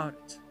twice about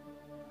it.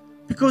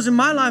 Because in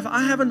my life,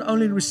 I haven't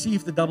only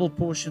received the double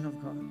portion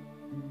of God.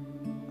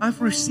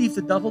 I've received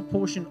the double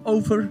portion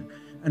over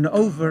and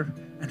over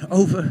and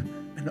over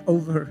and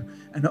over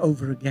and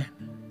over again.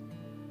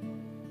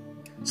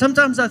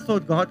 Sometimes I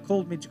thought God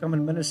called me to come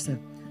and minister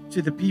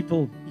to the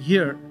people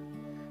here.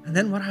 And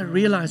then what I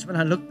realized when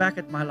I look back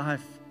at my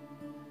life,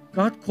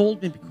 God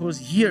called me because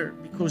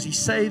He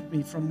saved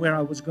me from where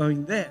I was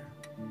going there.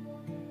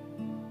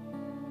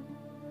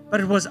 But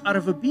it was out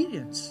of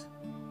obedience.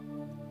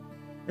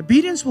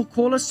 Obedience will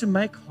call us to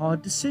make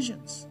hard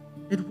decisions.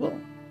 It will.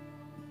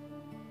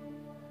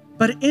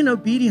 But in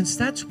obedience,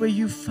 that's where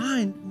you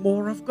find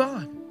more of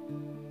God.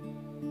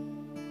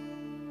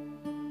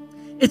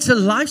 It's a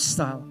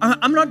lifestyle.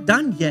 I'm not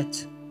done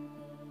yet.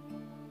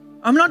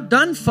 I'm not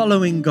done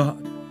following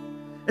God.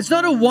 It's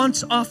not a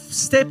once-off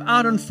step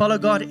out and follow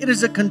God. It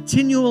is a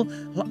continual,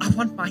 I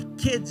want my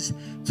kids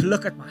to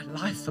look at my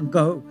life and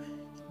go,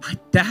 my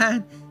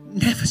dad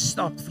never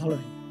stopped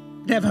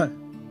following. Never.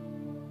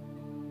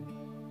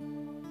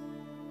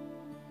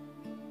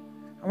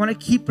 I want to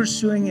keep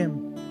pursuing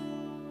Him.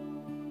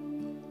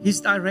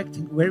 He's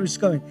directing where He's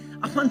going.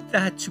 I want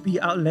that to be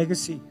our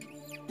legacy.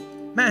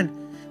 Man,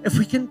 if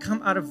we can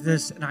come out of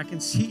this and I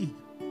can see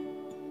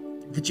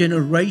the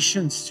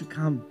generations to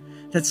come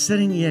that's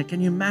sitting here, can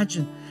you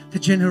imagine the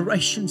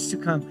generations to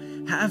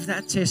come have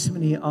that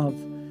testimony of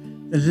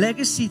the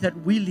legacy that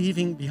we're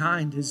leaving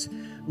behind is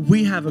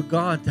we have a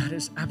God that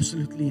is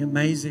absolutely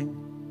amazing.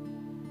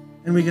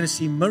 And we're going to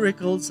see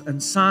miracles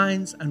and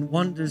signs and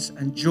wonders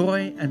and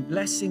joy and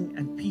blessing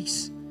and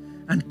peace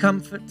and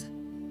comfort.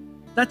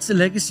 That's the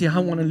legacy I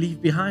want to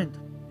leave behind.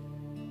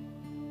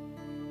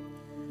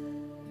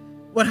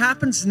 What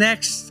happens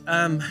next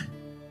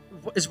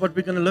is what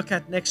we're going to look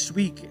at next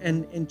week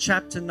in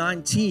chapter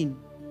 19.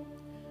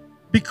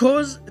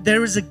 Because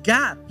there is a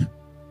gap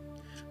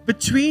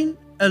between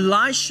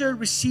Elisha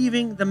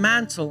receiving the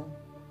mantle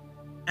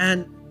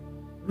and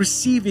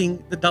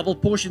receiving the double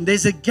portion.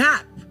 There's a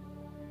gap.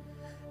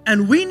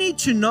 And we need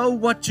to know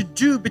what to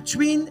do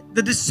between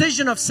the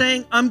decision of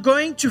saying, I'm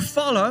going to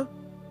follow,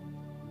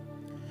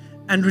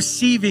 and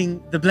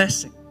receiving the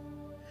blessing.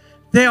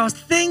 There are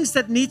things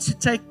that need to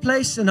take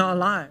place in our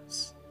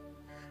lives.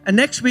 And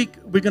next week,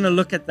 we're going to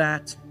look at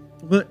that.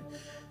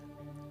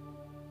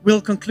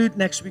 We'll conclude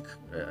next week,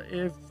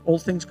 if all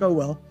things go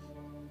well,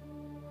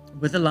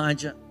 with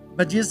Elijah.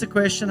 But here's the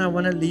question I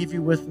want to leave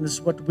you with, and this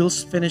is what we'll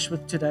finish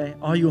with today.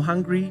 Are you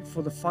hungry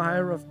for the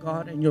fire of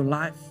God in your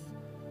life?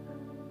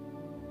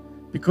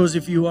 Because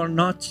if you are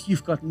not,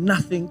 you've got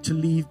nothing to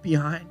leave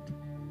behind.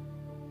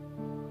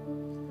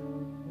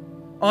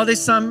 Are there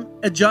some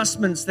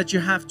adjustments that you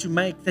have to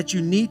make, that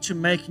you need to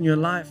make in your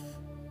life?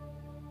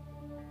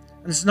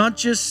 And it's not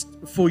just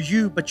for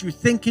you, but you're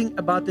thinking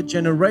about the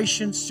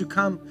generations to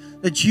come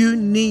that you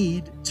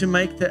need to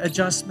make the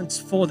adjustments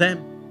for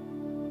them.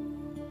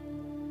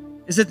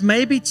 Is it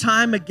maybe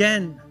time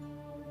again,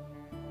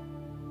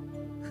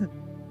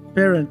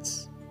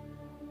 parents,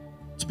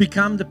 to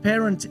become the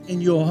parent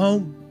in your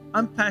home?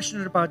 I'm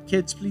passionate about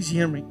kids, please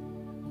hear me.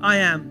 I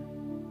am.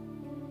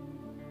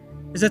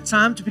 Is it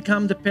time to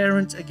become the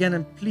parent again?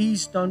 And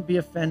please don't be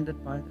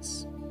offended by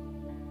this.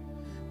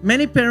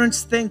 Many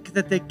parents think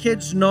that their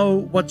kids know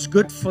what's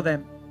good for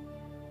them.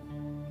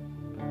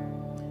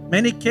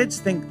 Many kids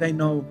think they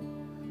know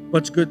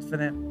what's good for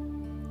them.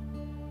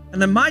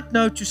 And they might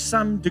know to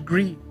some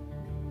degree.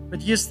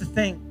 But here's the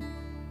thing.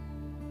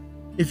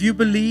 If you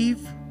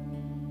believe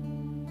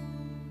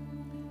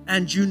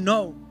and you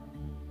know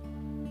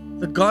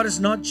that God is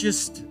not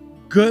just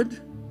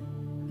good,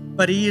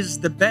 but He is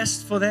the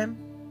best for them,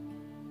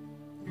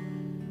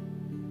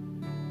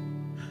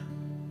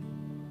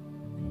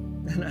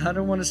 and I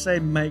don't want to say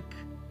make.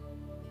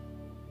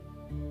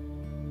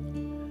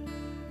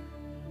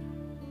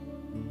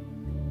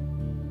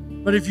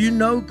 But if you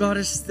know God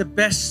is the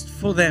best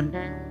for them,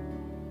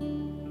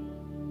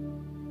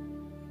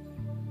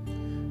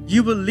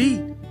 you will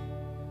lead.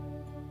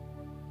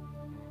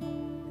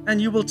 And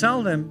you will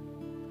tell them,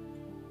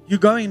 you're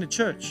going to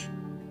church.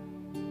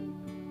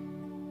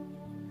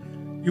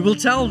 You will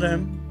tell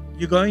them,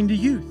 you're going to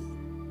youth.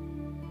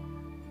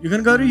 You're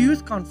going to go to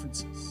youth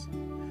conferences.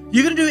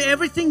 You're going to do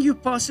everything you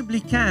possibly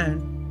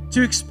can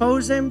to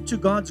expose them to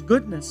God's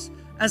goodness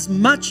as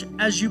much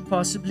as you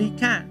possibly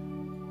can.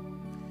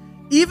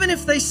 Even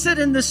if they sit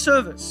in the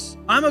service,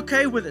 I'm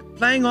okay with it,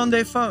 playing on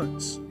their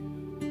phones.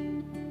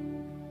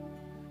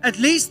 At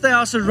least they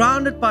are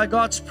surrounded by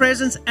God's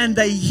presence and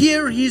they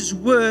hear His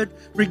word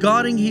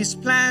regarding His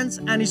plans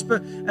and His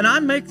purpose. And I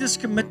make this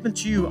commitment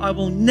to you. I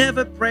will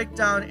never break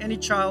down any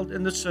child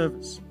in the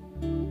service.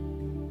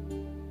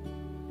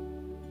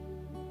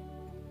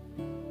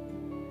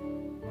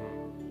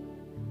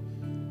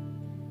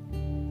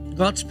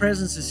 God's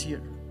presence is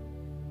here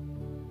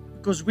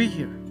because we're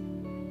here.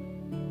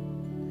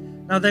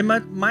 Now, they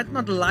might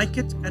not like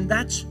it, and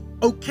that's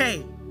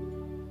okay.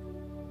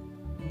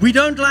 We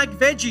don't like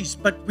veggies,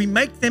 but we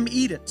make them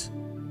eat it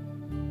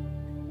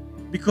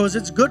because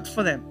it's good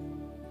for them.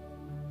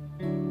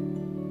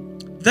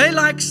 They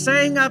like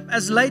staying up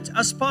as late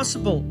as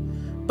possible,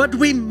 but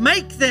we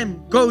make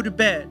them go to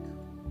bed.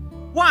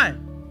 Why?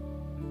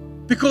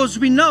 Because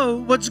we know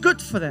what's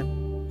good for them.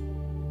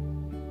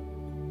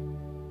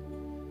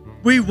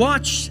 We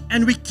watch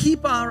and we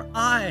keep our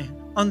eye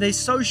on their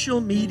social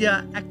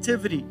media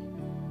activity,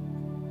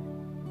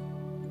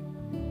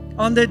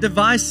 on their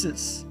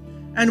devices.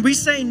 And we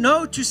say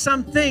no to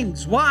some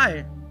things.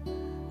 Why?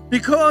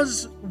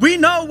 Because we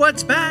know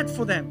what's bad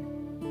for them.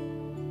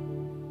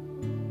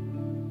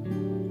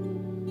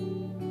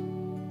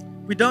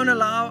 We don't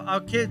allow our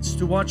kids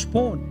to watch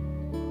porn.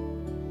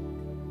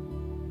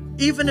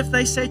 Even if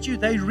they say to you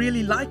they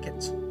really like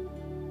it.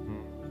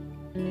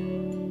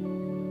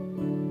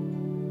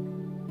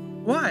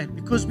 Why?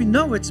 Because we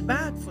know it's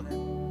bad for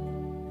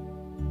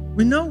them.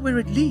 We know where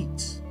it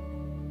leads.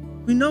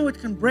 We know it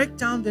can break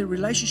down their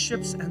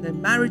relationships and their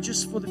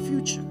marriages for the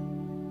future.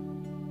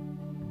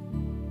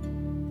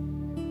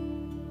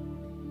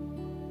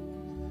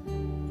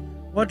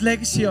 What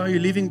legacy are you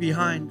leaving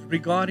behind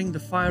regarding the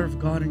fire of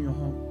God in your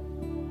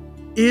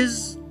home?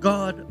 Is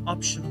God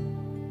optional?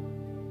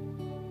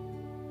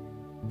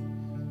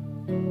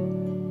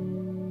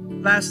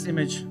 Last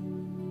image.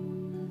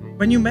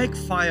 When you make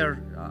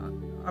fire,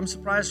 I'm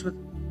surprised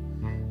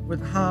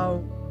with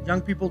how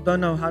young people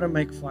don't know how to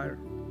make fire.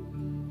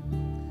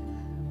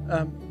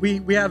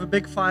 We have a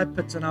big fire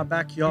pit in our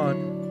backyard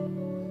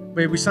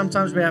where we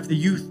have the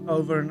youth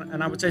over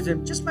and I would say to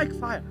them, just make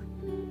fire.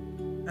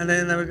 And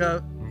then they would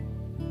go,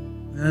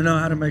 I don't know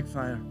how to make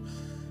fire.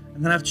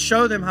 And then I have to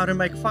show them how to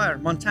make fire.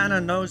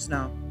 Montana knows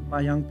now,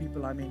 by young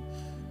people I mean.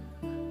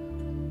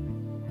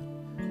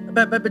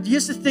 But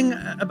here's the thing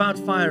about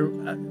fire.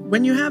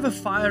 When you have a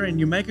fire and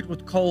you make it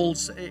with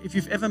coals, if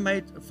you've ever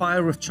made a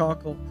fire with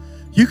charcoal,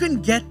 you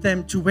can get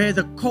them to where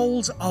the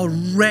coals are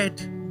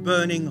red,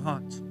 burning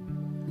hot.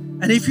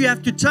 And if you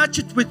have to touch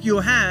it with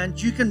your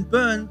hand, you can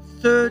burn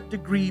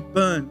third-degree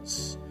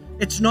burns.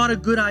 It's not a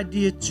good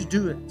idea to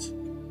do it.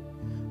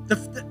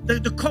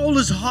 The coal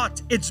is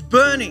hot, it's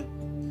burning.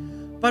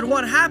 But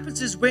what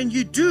happens is when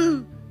you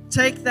do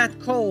take that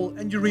coal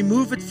and you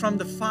remove it from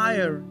the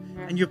fire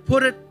and you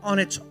put it on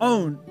its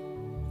own,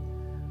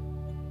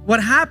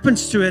 what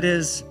happens to it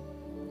is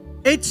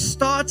it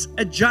starts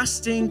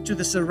adjusting to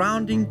the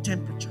surrounding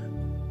temperature.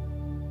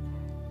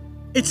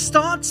 It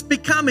starts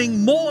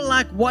becoming more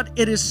like what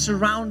it is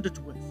surrounded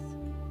with.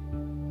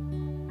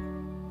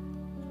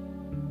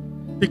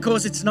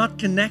 Because it's not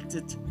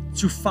connected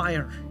to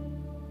fire.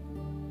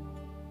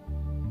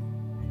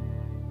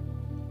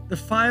 The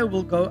fire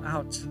will go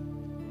out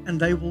and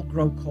they will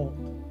grow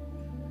cold.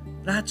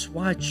 That's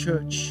why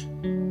church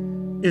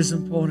is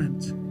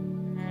important.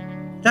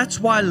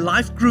 That's why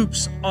life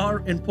groups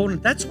are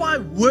important. That's why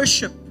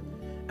worship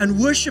and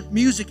worship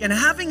music and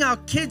having our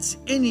kids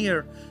in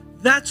here,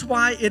 that's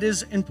why it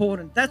is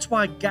important. That's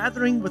why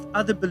gathering with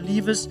other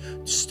believers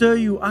to stir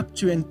you up,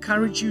 to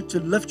encourage you, to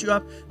lift you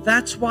up,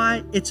 that's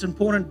why it's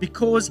important.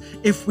 Because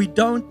if we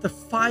don't, the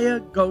fire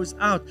goes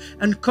out.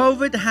 And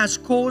COVID has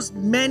caused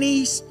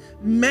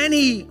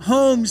many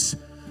homes,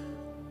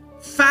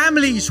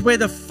 families where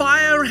the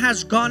fire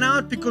has gone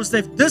out because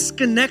they've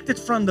disconnected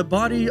from the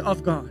body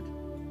of God.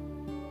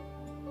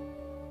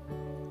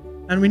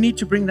 And we need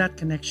to bring that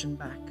connection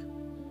back.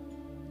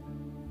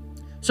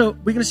 So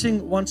we're going to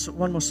sing one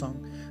more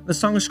song. The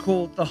song is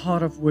called The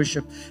Heart of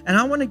Worship. And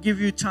I want to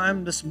give you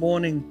time this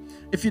morning.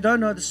 If you don't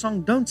know the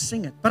song, don't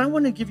sing it. But I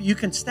want to give you, you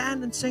can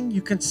stand and sing,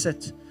 you can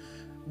sit,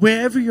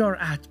 wherever you're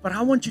at. But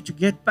I want you to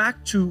get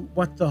back to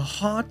what the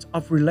heart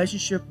of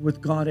relationship with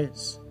God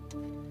is.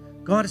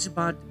 God is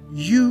about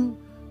you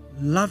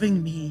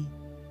loving me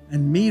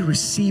and me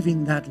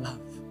receiving that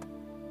love.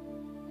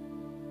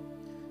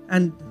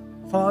 And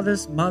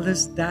fathers,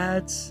 mothers,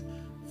 dads,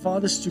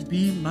 fathers to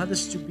be,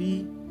 mothers to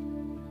be,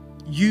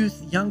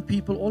 youth, young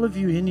people, all of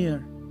you in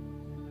here,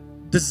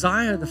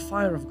 desire the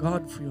fire of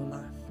God for your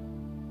life.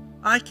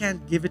 I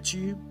can't give it to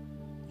you.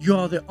 You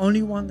are the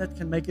only one that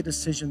can make a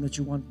decision that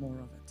you want more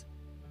of it.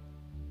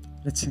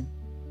 Let's sing.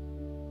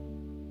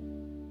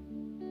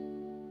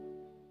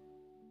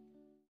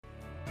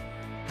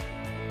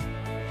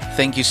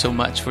 Thank you so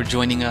much for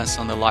joining us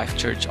on the Life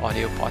Church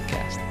audio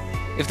podcast.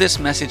 If this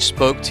message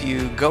spoke to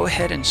you, go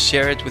ahead and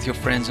share it with your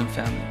friends and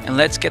family. And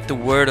let's get the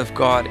Word of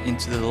God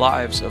into the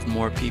lives of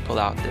more people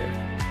out there.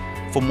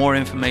 For more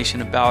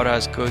information about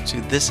us, go to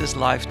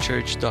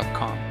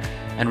thisislifechurch.com.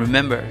 And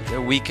remember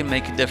that we can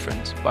make a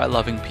difference by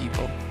loving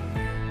people.